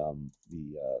on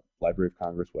the Library of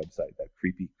Congress website. That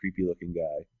creepy looking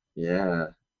guy. Yeah,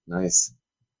 nice.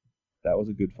 That was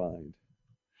a good find.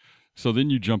 So then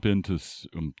you jump into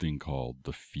something called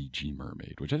the Fiji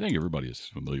Mermaid, which I think everybody is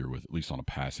familiar with, at least on a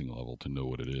passing level, to know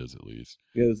what it is, at least.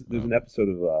 Yeah, there's an episode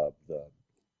of the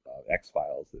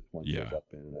X-Files that one Yeah. shows up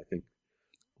in, and I think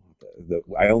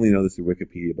I only know this through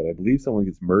Wikipedia, but I believe someone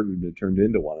gets murdered and turned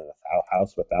into one in a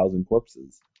house of 1,000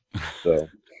 corpses. So,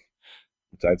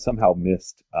 which I've somehow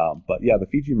missed. But yeah, the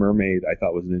Fiji Mermaid I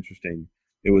thought was an interesting.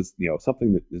 It was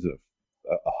something that is a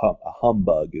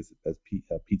humbug, as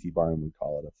P.T. Barnum would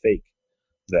call it, a fake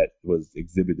that was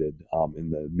exhibited in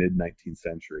the mid 19th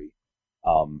century.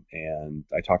 And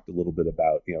I talked a little bit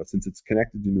about, since it's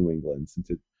connected to New England, since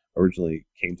it originally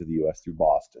came to the U.S. through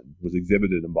Boston, was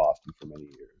exhibited in Boston for many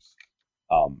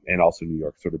years, and also New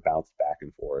York, sort of bounced back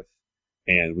and forth,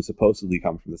 and was supposedly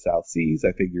come from the South Seas.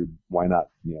 I figured, why not,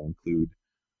 include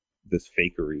this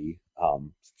fakery,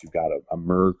 since you've got a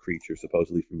mer creature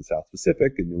supposedly from the South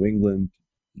Pacific in New England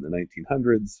in the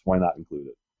 1900s, why not include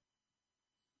it?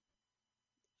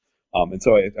 And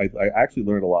so I actually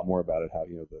learned a lot more about it, how,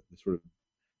 the sort of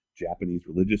Japanese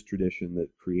religious tradition that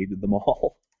created them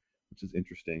all, which is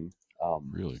interesting.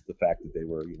 Really? Just the fact that they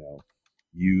were,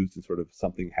 used in sort of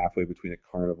something halfway between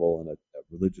a carnival and a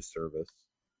religious service.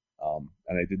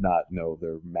 And I did not know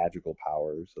their magical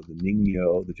powers. So the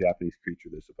Ningyo, the Japanese creature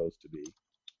they're supposed to be,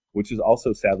 which is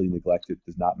also sadly neglected,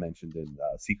 is not mentioned in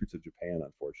Secrets of Japan,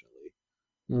 unfortunately.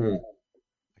 Hmm.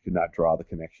 I could not draw the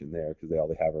connection there because all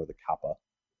they have are the kappa.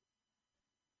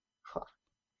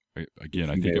 Again,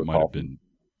 I You think may it might recall have been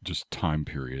just time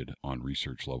period on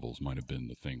research levels might have been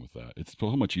the thing with that. It's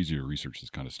so much easier to research this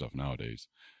kind of stuff nowadays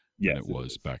Yes, than it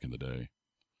was is. back in the day.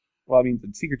 Well, I mean,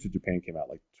 the Secrets of Japan came out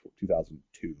like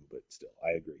 2002, but still,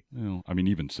 I agree. Well, I mean,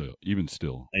 even still,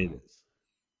 It is.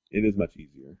 It is much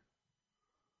easier,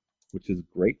 which is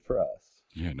great for us.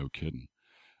 Yeah, no kidding.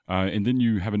 And then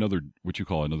you have what you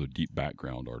call another deep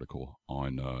background article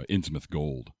on Innsmouth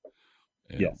Gold,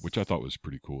 Yes. which I thought was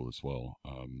pretty cool as well.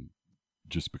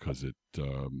 Just because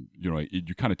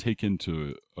you kind of take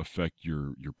into effect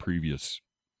your previous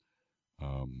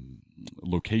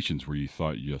locations where you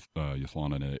thought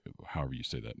Yathlana, however you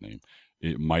say that name,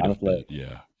 it might have been,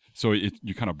 yeah. So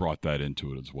you kind of brought that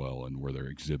into it as well, and where they're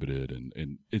exhibited,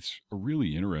 and it's a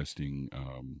really interesting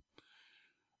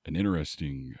an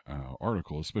interesting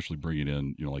article, especially bringing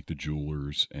in, like the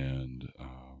jewelers and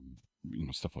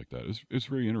stuff like that. It's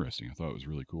very interesting. I thought it was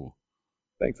really cool.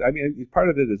 Thanks. I mean, part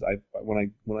of it is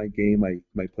when I game,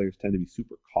 my players tend to be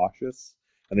super cautious,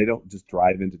 and they don't just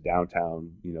drive into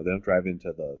downtown. They don't drive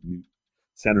into the new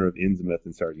center of Innsmouth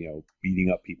and start beating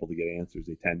up people to get answers.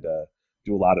 They tend to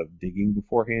do a lot of digging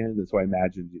beforehand, and so I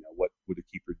imagined what would a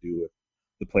keeper do if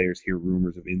the players hear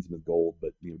rumors of Innsmouth gold,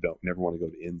 but don't never want to go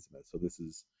to Innsmouth. So this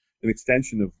is an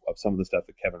extension of some of the stuff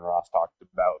that Kevin Ross talked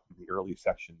about in the early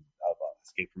section of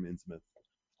Escape from Innsmouth,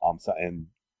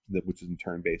 which is in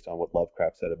turn based on what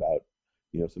Lovecraft said about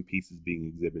some pieces being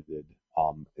exhibited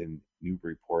in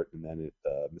Newburyport and then at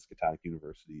the Miskatonic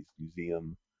University's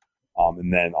museum,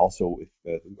 and then also with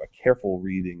a careful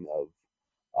reading of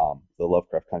the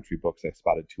Lovecraft Country books, I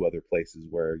spotted 2 other places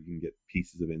where you can get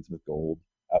pieces of Innsmouth gold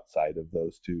outside of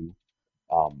those 2.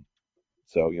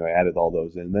 So I added all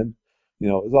those in. And then it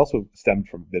was also stemmed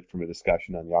from a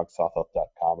discussion on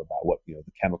yogsothoth.com about what the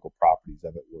chemical properties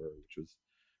of it were, which was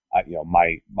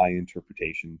my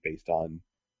interpretation based on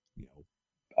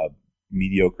a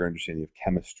mediocre understanding of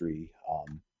chemistry,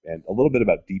 and a little bit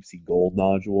about deep sea gold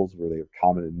nodules, where they are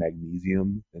common in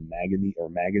magnesium and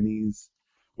manganese,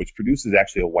 which produces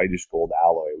actually a whitish gold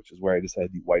alloy, which is where I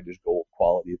decided the whitish gold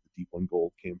quality of the deep one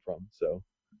gold came from. So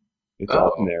it's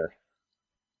all in there.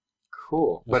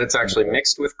 Cool. But it's actually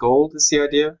mixed with gold, is the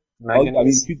idea?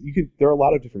 Manganese? I mean, you could. There are a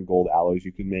lot of different gold alloys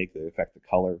you can make that affect the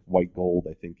color. White gold,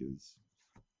 I think, is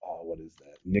what is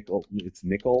that? Nickel. It's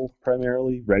nickel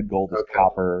primarily. Red gold is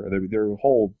copper. There's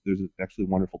actually a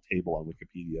wonderful table on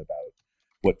Wikipedia about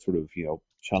what sort of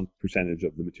chunk percentage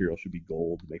of the material should be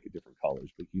gold to make it different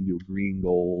colors. But you can do a green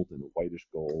gold and a whitish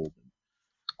gold,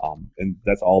 and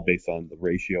that's all based on the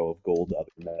ratio of gold to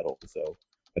other metals. So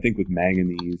I think with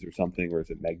manganese or something, or is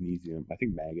it magnesium? I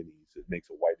think manganese, it makes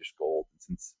a whitish gold. And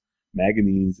since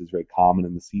manganese is very common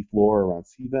in the seafloor around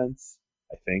sea vents,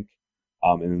 I think,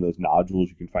 and in those nodules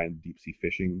you can find deep sea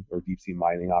fishing or deep sea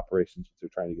mining operations which they're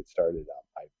trying to get started.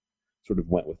 I sort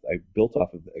of I built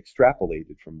off of,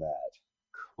 extrapolated from that.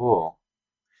 Cool.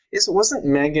 Wasn't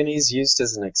manganese used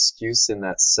as an excuse in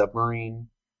that submarine?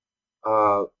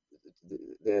 The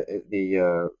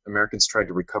Americans tried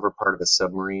to recover part of a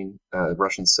submarine,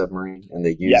 Russian submarine, and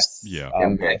they used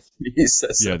manganese.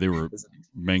 Yeah, they were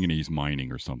manganese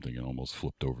mining or something, and almost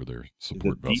flipped over their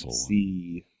support vessel. Deep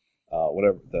sea,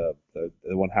 whatever the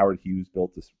one Howard Hughes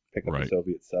built to pick up the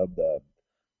Soviet sub.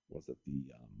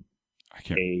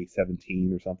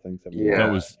 K-17 or something? Yeah,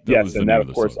 that was and that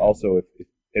of course also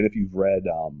if you've read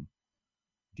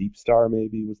Deep Star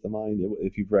maybe was the mine.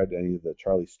 If you've read any of the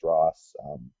Charlie Stross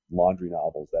laundry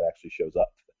novels, that actually shows up.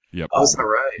 Yep. Oh, is that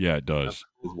right? Yeah, it does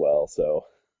as well. So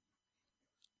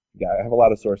yeah, I have a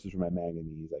lot of sources for my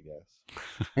manganese, I guess.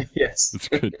 Yes, it's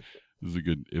good.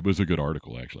 It was a good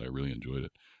article, actually. I really enjoyed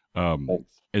it.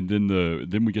 Thanks. And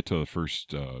then we get to the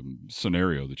first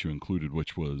scenario that you included,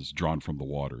 which was Drawn from the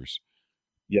Waters.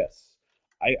 Yes.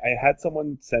 I had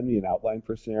someone send me an outline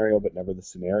for a scenario, but never the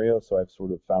scenario, so I've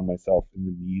sort of found myself in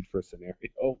the need for a scenario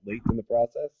late in the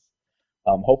process.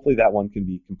 Hopefully that one can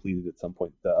be completed at some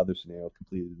point, the other scenario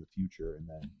completed in the future, and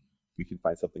then we can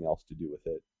find something else to do with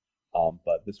it.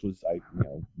 But this was, I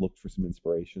looked for some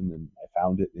inspiration, and I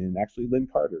found it in actually Lynn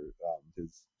Carter,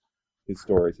 his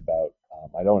stories about,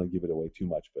 I don't want to give it away too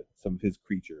much, but some of his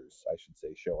creatures, I should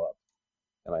say, show up,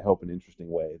 and I hope in an interesting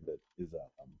way that is,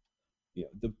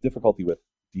 the difficulty with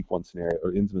Deep One scenario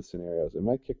or Innsmouth scenarios. Am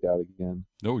I kicked out again?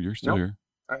 No, you're still here.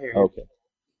 I hear you. Okay.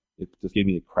 It just gave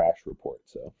me a crash report.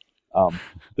 So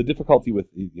the difficulty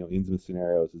with Innsmouth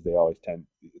scenarios is they always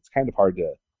it's kind of hard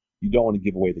to, you don't want to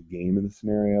give away the game in the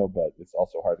scenario, but it's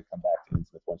also hard to come back to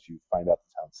Innsmouth once you find out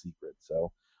the town's secret.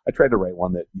 So I tried to write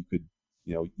one that you could,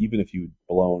 even if you'd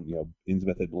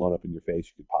Innsmouth had blown up in your face,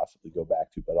 you could possibly go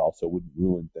back to, but also wouldn't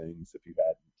ruin things if you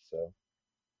hadn't. So.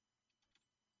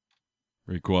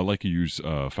 Very cool. I like to use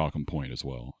Falcon Point as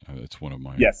well. It's one of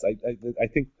my. Yes, I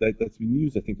think that's been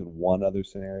used. I think in one other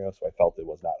scenario, so I felt it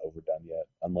was not overdone yet.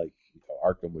 Unlike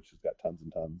Arkham, which has got tons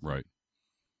and tons, right?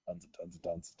 Tons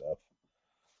of stuff.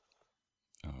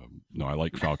 No, I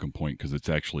like Falcon Point because it's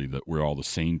actually where all the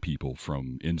sane people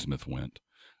from Innsmouth went.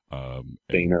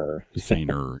 Saner,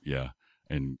 yeah,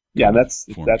 and that's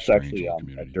actually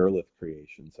a Derleth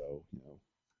creation. So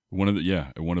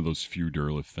one of those few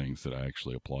Derleth things that I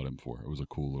actually applaud him for. It was a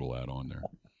cool little add-on there.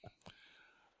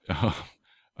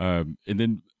 And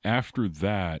then after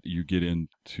that, you get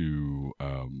into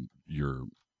your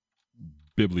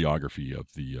bibliography of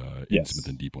the Innsmouth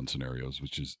and Deep One scenarios,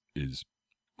 which is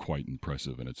quite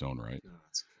impressive in its own right. Oh,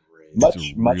 that's great. It's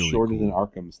a much really shorter than cool.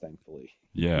 Arkham's, thankfully.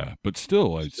 Yeah, but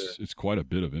still, Sure. it's quite a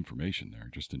bit of information there,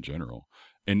 just in general.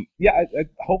 And Yeah, I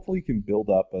hopefully can build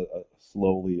up a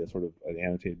slowly a sort of an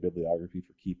annotated bibliography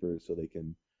for keepers so they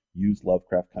can use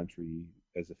Lovecraft Country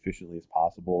as efficiently as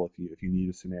possible. If you need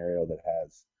a scenario that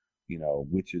has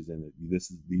witches in it,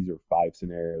 these are 5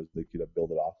 scenarios they could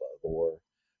build it off of, or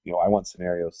I want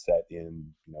scenarios set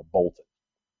in Bolton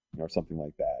or something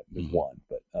like that. There's mhm. one,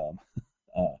 but uh,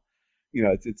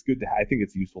 it's good to. I think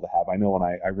it's useful to have. I know when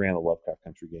I ran a Lovecraft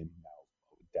Country game now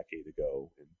a decade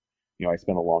ago, and I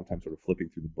spent a long time sort of flipping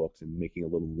through the books and making a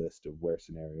little list of where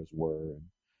scenarios were, and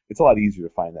it's a lot easier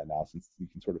to find that now since you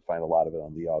can sort of find a lot of it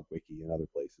on the Ogg Wiki and other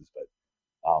places. But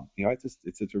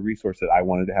it's a resource that I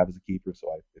wanted to have as a keeper. So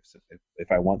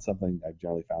if I want something, I've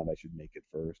generally found I should make it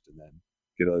first and then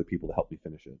get other people to help me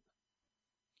finish it.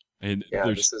 And Yeah,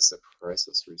 this is a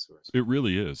priceless resource. it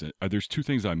really is. There's 2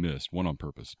 things I missed, one on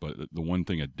purpose, but the one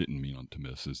thing I didn't mean to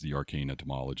miss is the arcane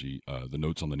etymology, the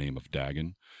notes on the name of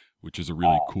Dagon, which is a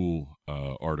really Uh, cool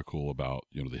article about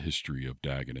the history of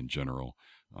Dagon in general,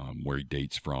 where he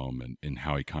dates from, and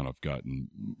how he kind of gotten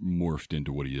morphed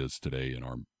into what he is today in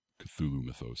our Cthulhu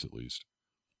mythos, at least.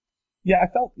 Yeah, I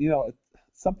felt,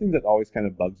 something that always kind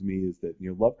of bugs me is that,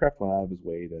 Lovecraft went out of his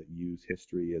way to use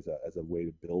history as a way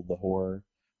to build the horror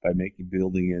by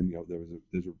building in,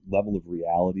 there's a level of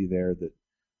reality there that,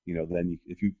 then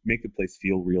if you make the place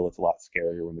feel real, it's a lot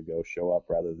scarier when the ghosts show up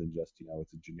rather than just,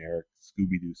 it's a generic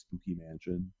Scooby-Doo spooky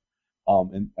mansion.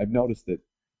 And I've noticed that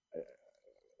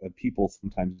people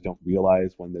sometimes don't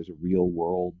realize when there's a real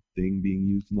world thing being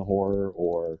used in the horror,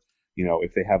 or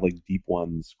if they have like deep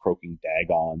ones croaking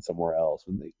Dagon somewhere else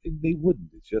when they wouldn't.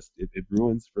 It's just it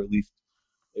ruins, for at least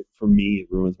for me,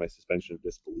 it ruins my suspension of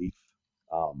disbelief,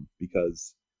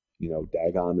 because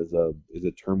Dagon is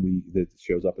a term that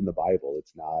shows up in the Bible.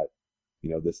 It's not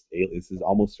this is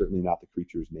almost certainly not the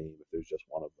creature's name if there's just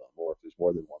one of them, or if there's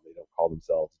more than one, they don't call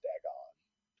themselves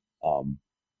Dagon.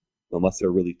 Unless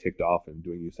they're really ticked off and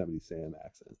doing Yosemite Sam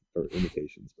accent or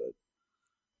imitations. But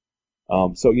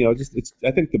so just it's.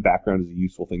 I think the background is a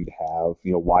useful thing to have.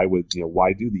 Why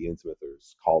do the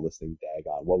Innsmouthers call this thing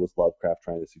Dagon? What was Lovecraft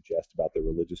trying to suggest about their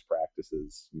religious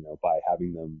practices? By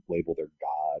having them label their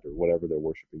god or whatever they're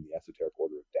worshiping, the esoteric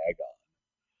order of Dagon.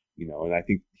 And I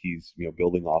think he's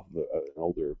building off of an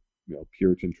older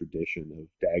Puritan tradition of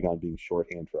Dagon being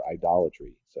shorthand for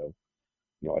idolatry. So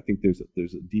I think there's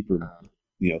a deeper Um,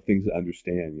 things to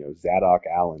understand. Zadok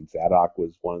Allen. Zadok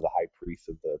was one of the high priests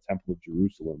of the Temple of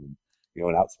Jerusalem, and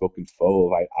an outspoken foe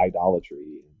of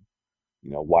idolatry.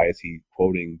 And why is he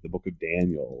quoting the Book of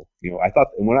Daniel? I thought,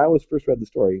 and when I was first read the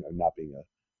story, I'm not being a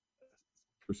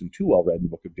person too well read in the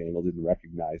Book of Daniel, didn't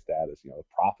recognize that as a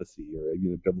prophecy or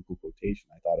even a biblical quotation.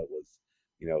 I thought it was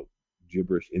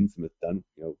gibberish Innsmouth done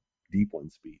deep one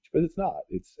speech, but it's not.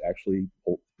 It's actually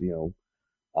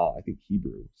I think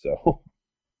Hebrew. So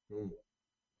hmm,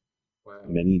 wow.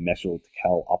 Many Meshel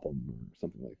Tekel Upham or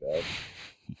something like that,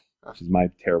 Ah, which is my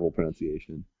terrible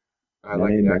pronunciation. I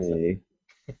like Mene the accent. Mene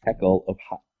Tekel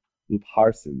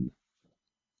Upharsin,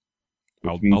 which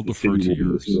I'll means the defer city to will be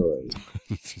yours. destroyed.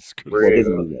 It's as good We're as Well, it gonna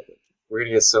doesn't go. mean that. We're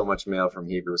gonna get so much mail from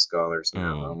Hebrew scholars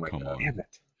now. Oh Oh, my come God. on. Damn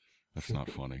it. That's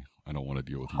not funny. I don't want to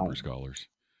deal with Hebrew Fine. scholars.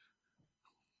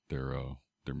 They're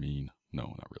mean. No,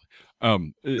 not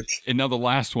really. And now the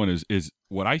last one is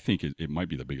what I think it might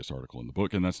be the biggest article in the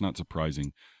book, and that's not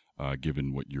surprising,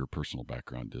 given what your personal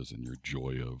background is and your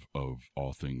joy of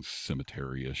all things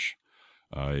cemetery-ish.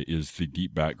 Is the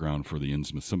deep background for the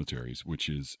Innsmouth cemeteries, which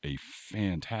is a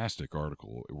fantastic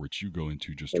article, which you go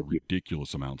into just Thank you.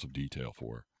 ridiculous amounts of detail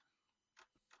for.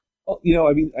 Well,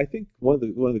 I think one of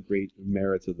the great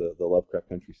merits of the Lovecraft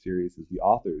Country series is the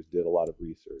authors did a lot of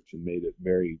research and made it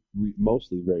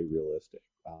mostly very realistic.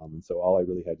 And so all I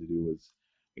really had to do was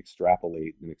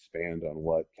extrapolate and expand on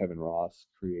what Kevin Ross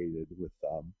created with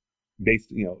based.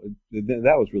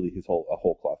 That was really his a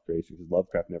whole cloth creation, because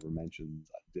Lovecraft never mentions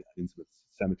Innsmouth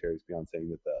cemeteries beyond saying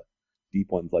that the deep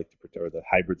ones like to pretend, or the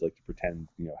hybrids like to pretend,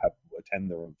 attend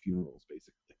their own funerals,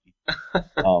 basically.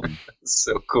 Um,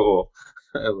 So cool.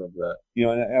 I love that.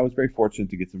 and I was very fortunate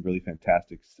to get some really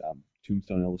fantastic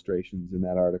tombstone illustrations in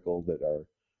that article that are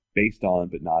based on,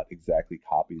 but not exactly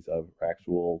copies of,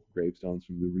 actual gravestones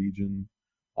from the region.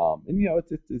 And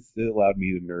it allowed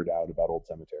me to nerd out about old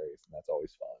cemeteries, and that's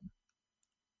always fun.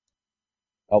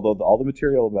 Although all the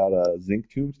material about zinc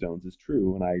tombstones is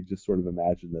true, and I just sort of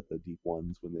imagine that the deep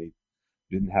ones, when they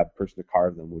didn't have a person to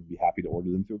carve them, would be happy to order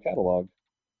them through a catalog.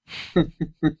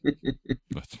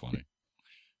 That's funny.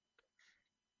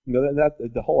 That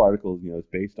the whole article is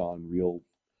based on real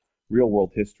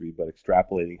world history, but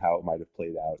extrapolating how it might have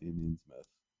played out in Innsmouth.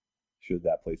 should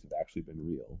that place have actually been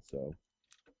real. So,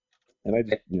 and I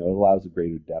just, it allows a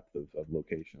greater depth of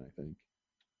location, I think.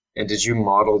 And did you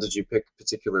pick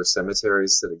particular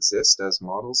cemeteries that exist as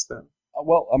models then?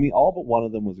 Well, I mean, all but one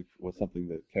of them was something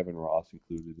that Kevin Ross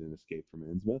included in Escape from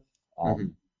Innsmouth.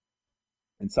 Hmm.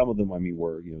 And some of them, I mean,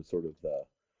 were, sort of the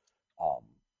um,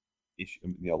 issue,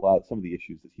 a lot of some of the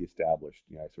issues that he established,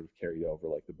 I sort of carried over,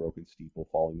 like the broken steeple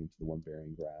falling into the one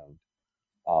burying ground.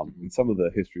 Hmm. And some of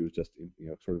the history was just,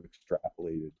 sort of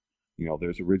extrapolated.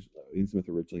 Innsmouth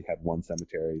originally had one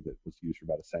cemetery that was used for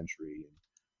about a century,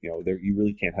 and there you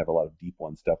really can't have a lot of deep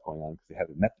one stuff going on because they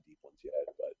haven't met the deep ones yet.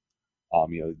 But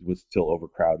it was still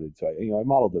overcrowded, so I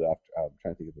modeled it after. I'm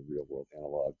trying to think of the real world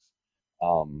analogs.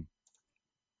 Um,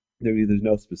 there's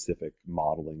no specific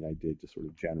modeling I did, just sort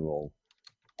of general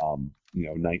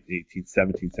 18th,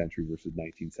 17th century versus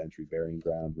 19th century burying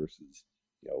ground versus,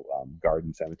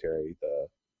 garden cemetery.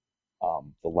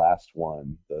 The last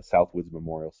one, the Southwoods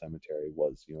Memorial Cemetery,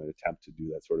 was, an attempt to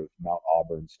do that sort of Mount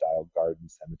Auburn style garden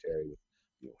cemetery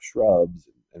with, shrubs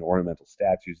and ornamental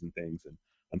statues and things. And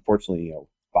unfortunately,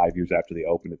 5 years after they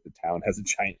opened it, the town has a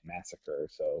giant massacre.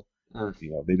 So,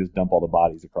 they just dump all the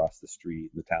bodies across the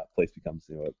street, and the place becomes,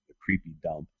 a creepy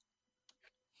dump.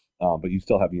 But you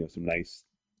still have, some nice,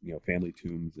 family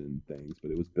tombs and things.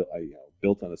 But it was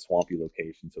built on a swampy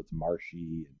location, so it's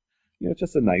marshy, and it's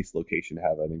just a nice location to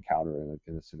have an encounter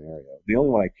in a scenario. The only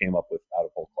one I came up with out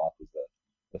of whole cloth was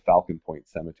the Falcon Point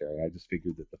Cemetery. I just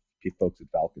figured that the folks at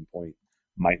Falcon Point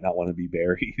might not want to be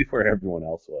buried where everyone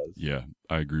else was. Yeah,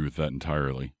 I agree with that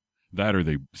entirely. That, or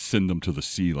they send them to the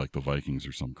sea like the Vikings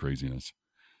or some craziness.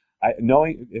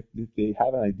 Knowing if they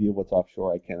have an idea of what's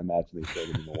offshore, I can't imagine they throw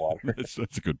them in the water.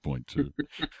 That's a good point too.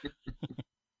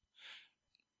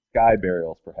 Sky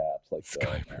burials, perhaps, like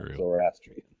Sky the burial.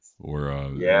 Zoroastrians,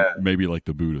 or Yeah. maybe like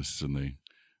the Buddhists, and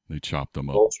they chop them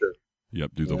up. Vulture.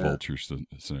 Yep, do the Yeah. vulture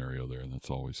scenario there. That's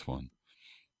always fun.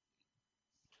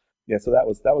 Yeah, so that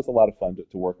was a lot of fun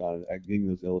to work on. Getting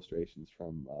those illustrations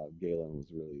from Galen was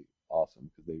really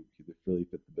awesome because they really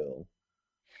fit the bill.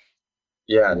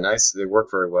 Yeah, nice. They work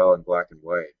very well in black and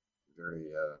white. Very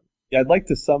Yeah, I'd like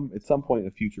to at some point in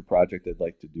a future project I'd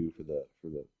like to do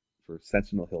for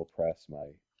Sentinel Hill Press,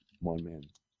 my one man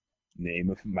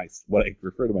name of what I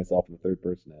refer to myself in the third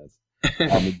person as.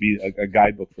 Would be a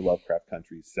guidebook for Lovecraft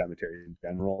Country's cemetery in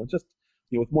general, and just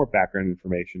with more background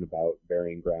information about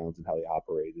burying grounds and how they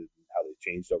operated and how they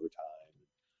changed over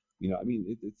time. I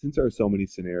mean, since there are so many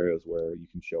scenarios where you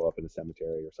can show up in a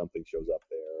cemetery or something shows up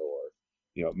there, or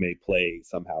it may play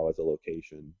somehow as a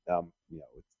location.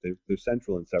 They're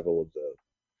central in several of the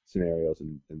scenarios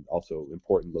and also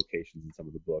important locations in some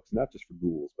of the books, not just for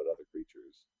ghouls but other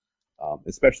creatures.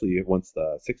 Especially once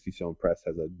the 60 Stone Press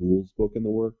has a ghouls book in the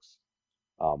works,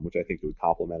 which I think would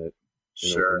complement it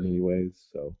sure. in many ways.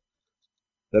 So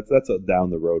that's a down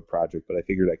the road project, but I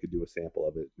figured I could do a sample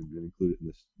of it and include it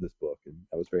in this book, and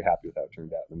I was very happy with how it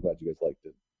turned out. And I'm glad you guys liked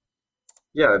it.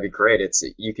 Yeah, that'd be great.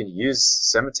 You can use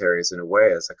cemeteries in a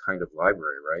way as a kind of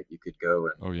library, right? You could go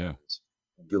Oh yeah.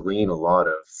 and glean a lot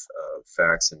of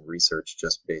facts and research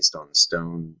just based on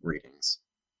stone readings.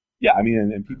 Yeah, I mean,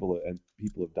 and people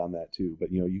have done that too.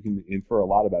 But you can infer a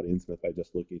lot about Innsmouth by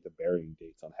just looking at the burying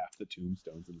dates on half the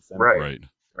tombstones in the cemetery.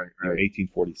 Right.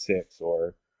 1846,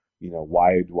 or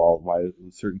why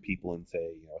certain people in,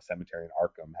 say, a cemetery in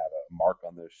Arkham have a mark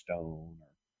on their stone,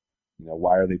 or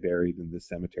why are they buried in this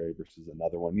cemetery versus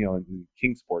another one? And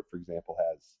Kingsport, for example,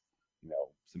 has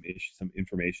some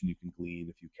information you can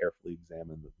glean if you carefully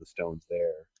examine the stones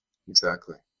there.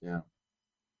 Exactly. Yeah.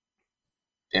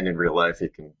 And in real life, you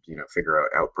can figure out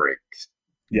outbreak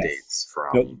dates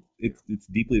from. It's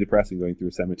deeply depressing going through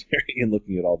a cemetery and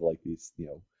looking at all these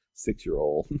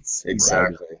 6-year-olds.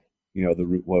 Exactly.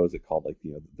 What was it called? Like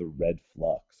the red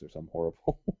flux or some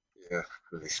horrible. Yeah.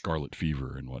 Scarlet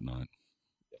fever and whatnot.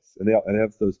 Yes, and they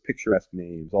have those picturesque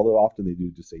names. Although often they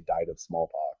do just say died of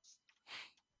smallpox.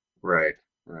 Right.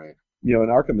 And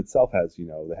Arkham itself has they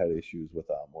had issues with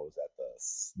what was that,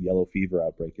 the yellow fever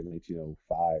outbreak in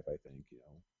 1905, I think.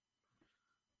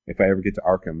 If I ever get to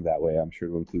Arkham that way, I'm sure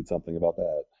to include something about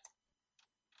that.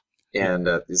 And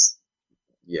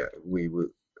we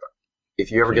would.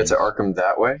 If you ever get to Arkham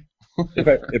that way.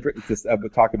 I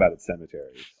would talk about its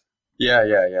cemeteries.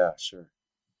 Yeah, sure.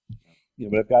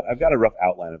 But I've got a rough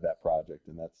outline of that project,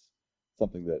 and that's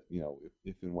something that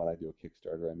if and when I do a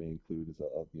Kickstarter, I may include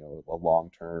as a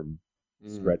long-term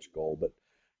stretch goal. But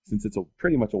since it's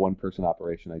pretty much a one-person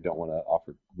operation, I wouldn't want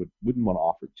to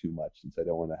offer too much, since I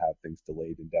don't want to have things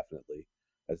delayed indefinitely,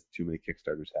 as too many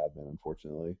Kickstarters have been,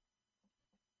 unfortunately.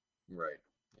 Right.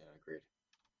 Yeah, agreed.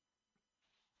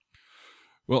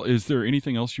 Well, is there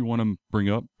anything else you want to bring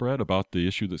up, Brett, about the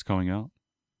issue that's coming out?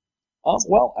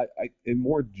 Well, in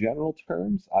more general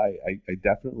terms, I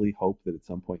definitely hope that at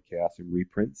some point Chaosium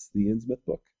reprints the Innsmouth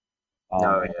book. No,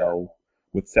 I yeah. know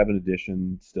with 7th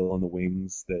edition still in the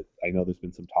wings that I know there's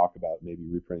been some talk about maybe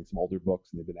reprinting some older books,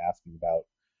 and they've been asking about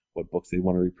what books they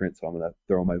want to reprint. So I'm going to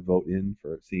throw my vote in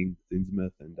for seeing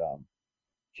Innsmouth and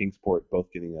Kingsport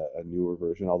both getting a newer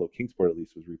version, although Kingsport at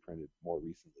least was reprinted more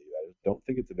recently. I don't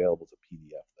think it's available as a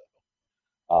PDF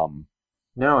though.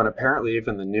 No, and apparently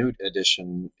even the new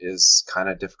edition is kind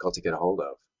of difficult to get a hold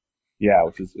of. Yeah,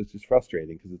 which is it's just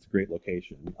frustrating because it's a great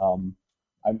location.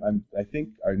 I think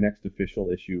our next official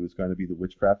issue is going to be the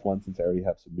Witchcraft one since I already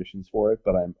have submissions for it,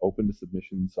 but I'm open to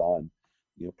submissions on,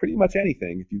 pretty much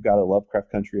anything. If you've got a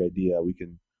Lovecraft Country idea, we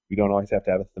don't always have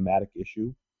to have a thematic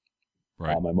issue.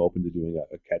 Right. I'm open to doing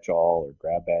a catch-all or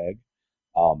grab bag.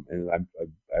 And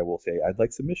I will say I'd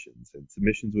like submissions, and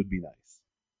submissions would be nice.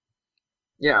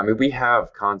 Yeah, I mean, we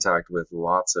have contact with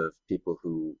lots of people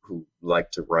who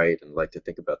like to write and like to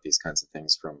think about these kinds of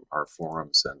things from our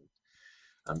forums, and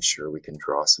I'm sure we can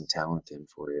draw some talent in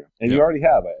for you. And Yeah. you already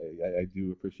have. I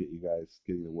do appreciate you guys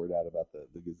getting the word out about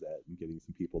the Gazette and getting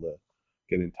some people to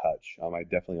get in touch. I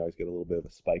definitely always get a little bit of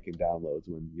a spike in downloads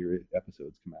when your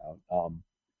episodes come out.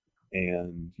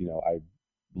 And I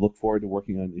look forward to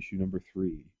working on issue number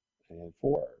 3 and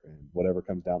 4 and whatever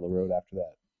comes down the road after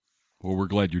that. Well, we're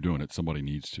glad you're doing it. Somebody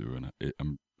needs to, and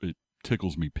it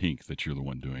tickles me pink that you're the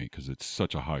one doing it because it's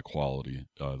such a high quality.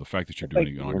 The fact that you're Thank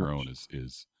doing it you on very your much. own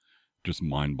is just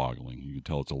mind-boggling. You can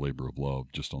tell it's a labor of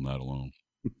love just on that alone.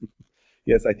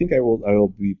 Yes, I think I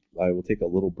will take a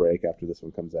little break after this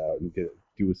one comes out and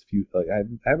do a few. Like I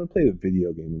haven't played a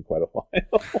video game in quite a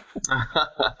while.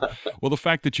 Well, the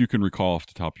fact that you can recall off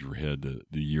the top of your head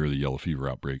the year the yellow fever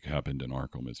outbreak happened in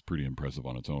Arkham is pretty impressive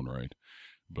on its own right.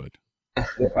 But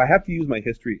I have to use my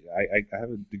history. I have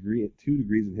a degree, 2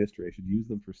 degrees in history. I should use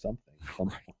them for something. At some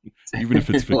point. even if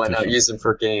it's Why not fictitious, use them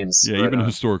for games? yeah, Right even on.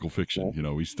 historical fiction,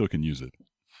 Yeah. we still can use it.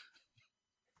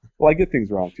 Well, I get things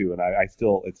wrong too, and I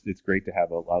still it's great to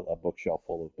have a bookshelf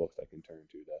full of books I can turn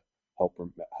to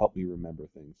help me remember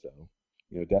things. So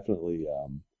definitely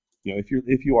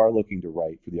if you are looking to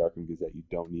write for the Arkham Gazette, you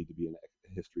don't need to be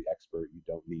a history expert. You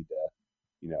don't need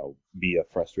to be a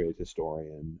frustrated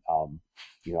historian.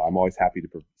 I'm always happy to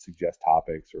suggest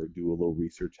topics or do a little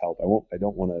research help. I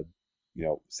don't want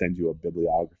to send you a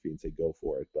bibliography and say go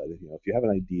for it, but if you have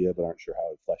an idea but aren't sure how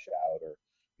to flesh it out, or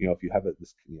if you have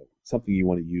something you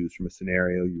want to use from a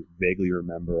scenario you vaguely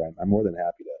remember, I'm more than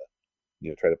happy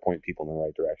to try to point people in the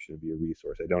right direction and be a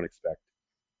resource. I don't expect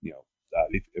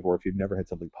if you've never had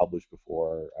something published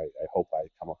before, I hope I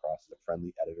come across as a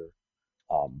friendly editor,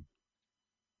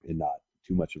 and not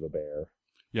too much of a bear.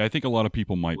 Yeah, I think a lot of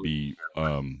people might be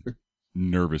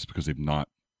nervous because they've not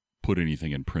put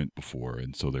anything in print before,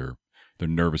 and so they're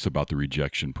nervous about the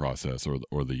rejection process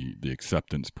or the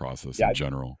acceptance process in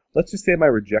general. Let's just say my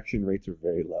rejection rates are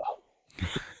very low.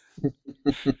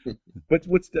 but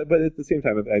at the same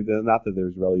time, not that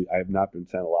there's really, I have not been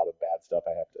sent a lot of bad stuff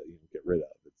I have to get rid of.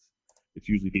 It's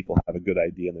usually people have a good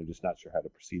idea and they're just not sure how to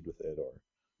proceed with it, or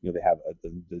they have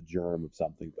the germ of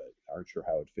something but aren't sure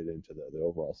how it fit into the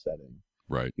overall setting.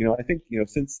 Right. I think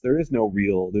since there's no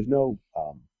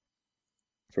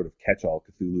sort of catch-all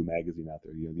Cthulhu magazine out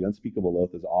there. The Unspeakable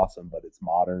Oath is awesome, but it's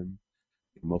modern,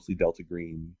 mostly Delta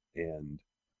Green, and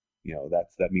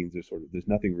that means there's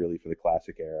nothing really for the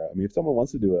classic era. I mean, if someone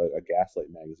wants to do a Gaslight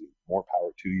magazine, more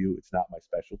power to you. It's not my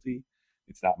specialty.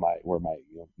 It's not where my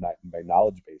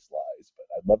knowledge base lies, but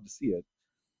I'd love to see it.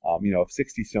 If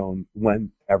 60 Stone,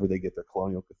 whenever they get their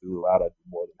Colonial Cthulhu out, I'd be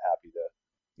more than happy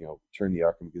to turn the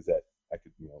Arkham Gazette. I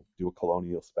could, do a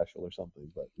Colonial special or something.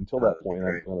 But until that point,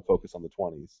 I'm going to focus on the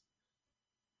 20s.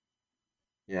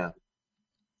 Yeah.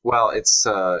 Well, it's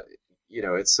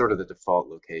it's sort of the default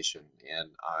location, and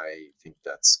I think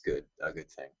that's a good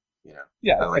thing.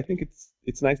 Yeah, I think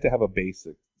it's nice to have a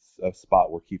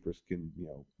spot where keepers can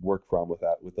work from with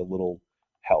a little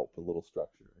help, a little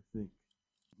structure. I think.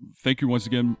 Thank you once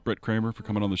again, Brett Kramer, for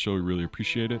coming on the show. We really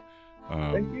appreciate it.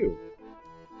 Thank you.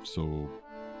 So.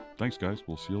 Thanks, guys.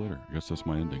 We'll see you later. I guess that's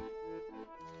my ending.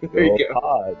 There you go.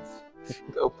 Pods.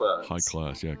 Go Pods. High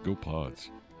class. Yeah, go Pods.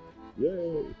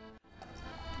 Yay.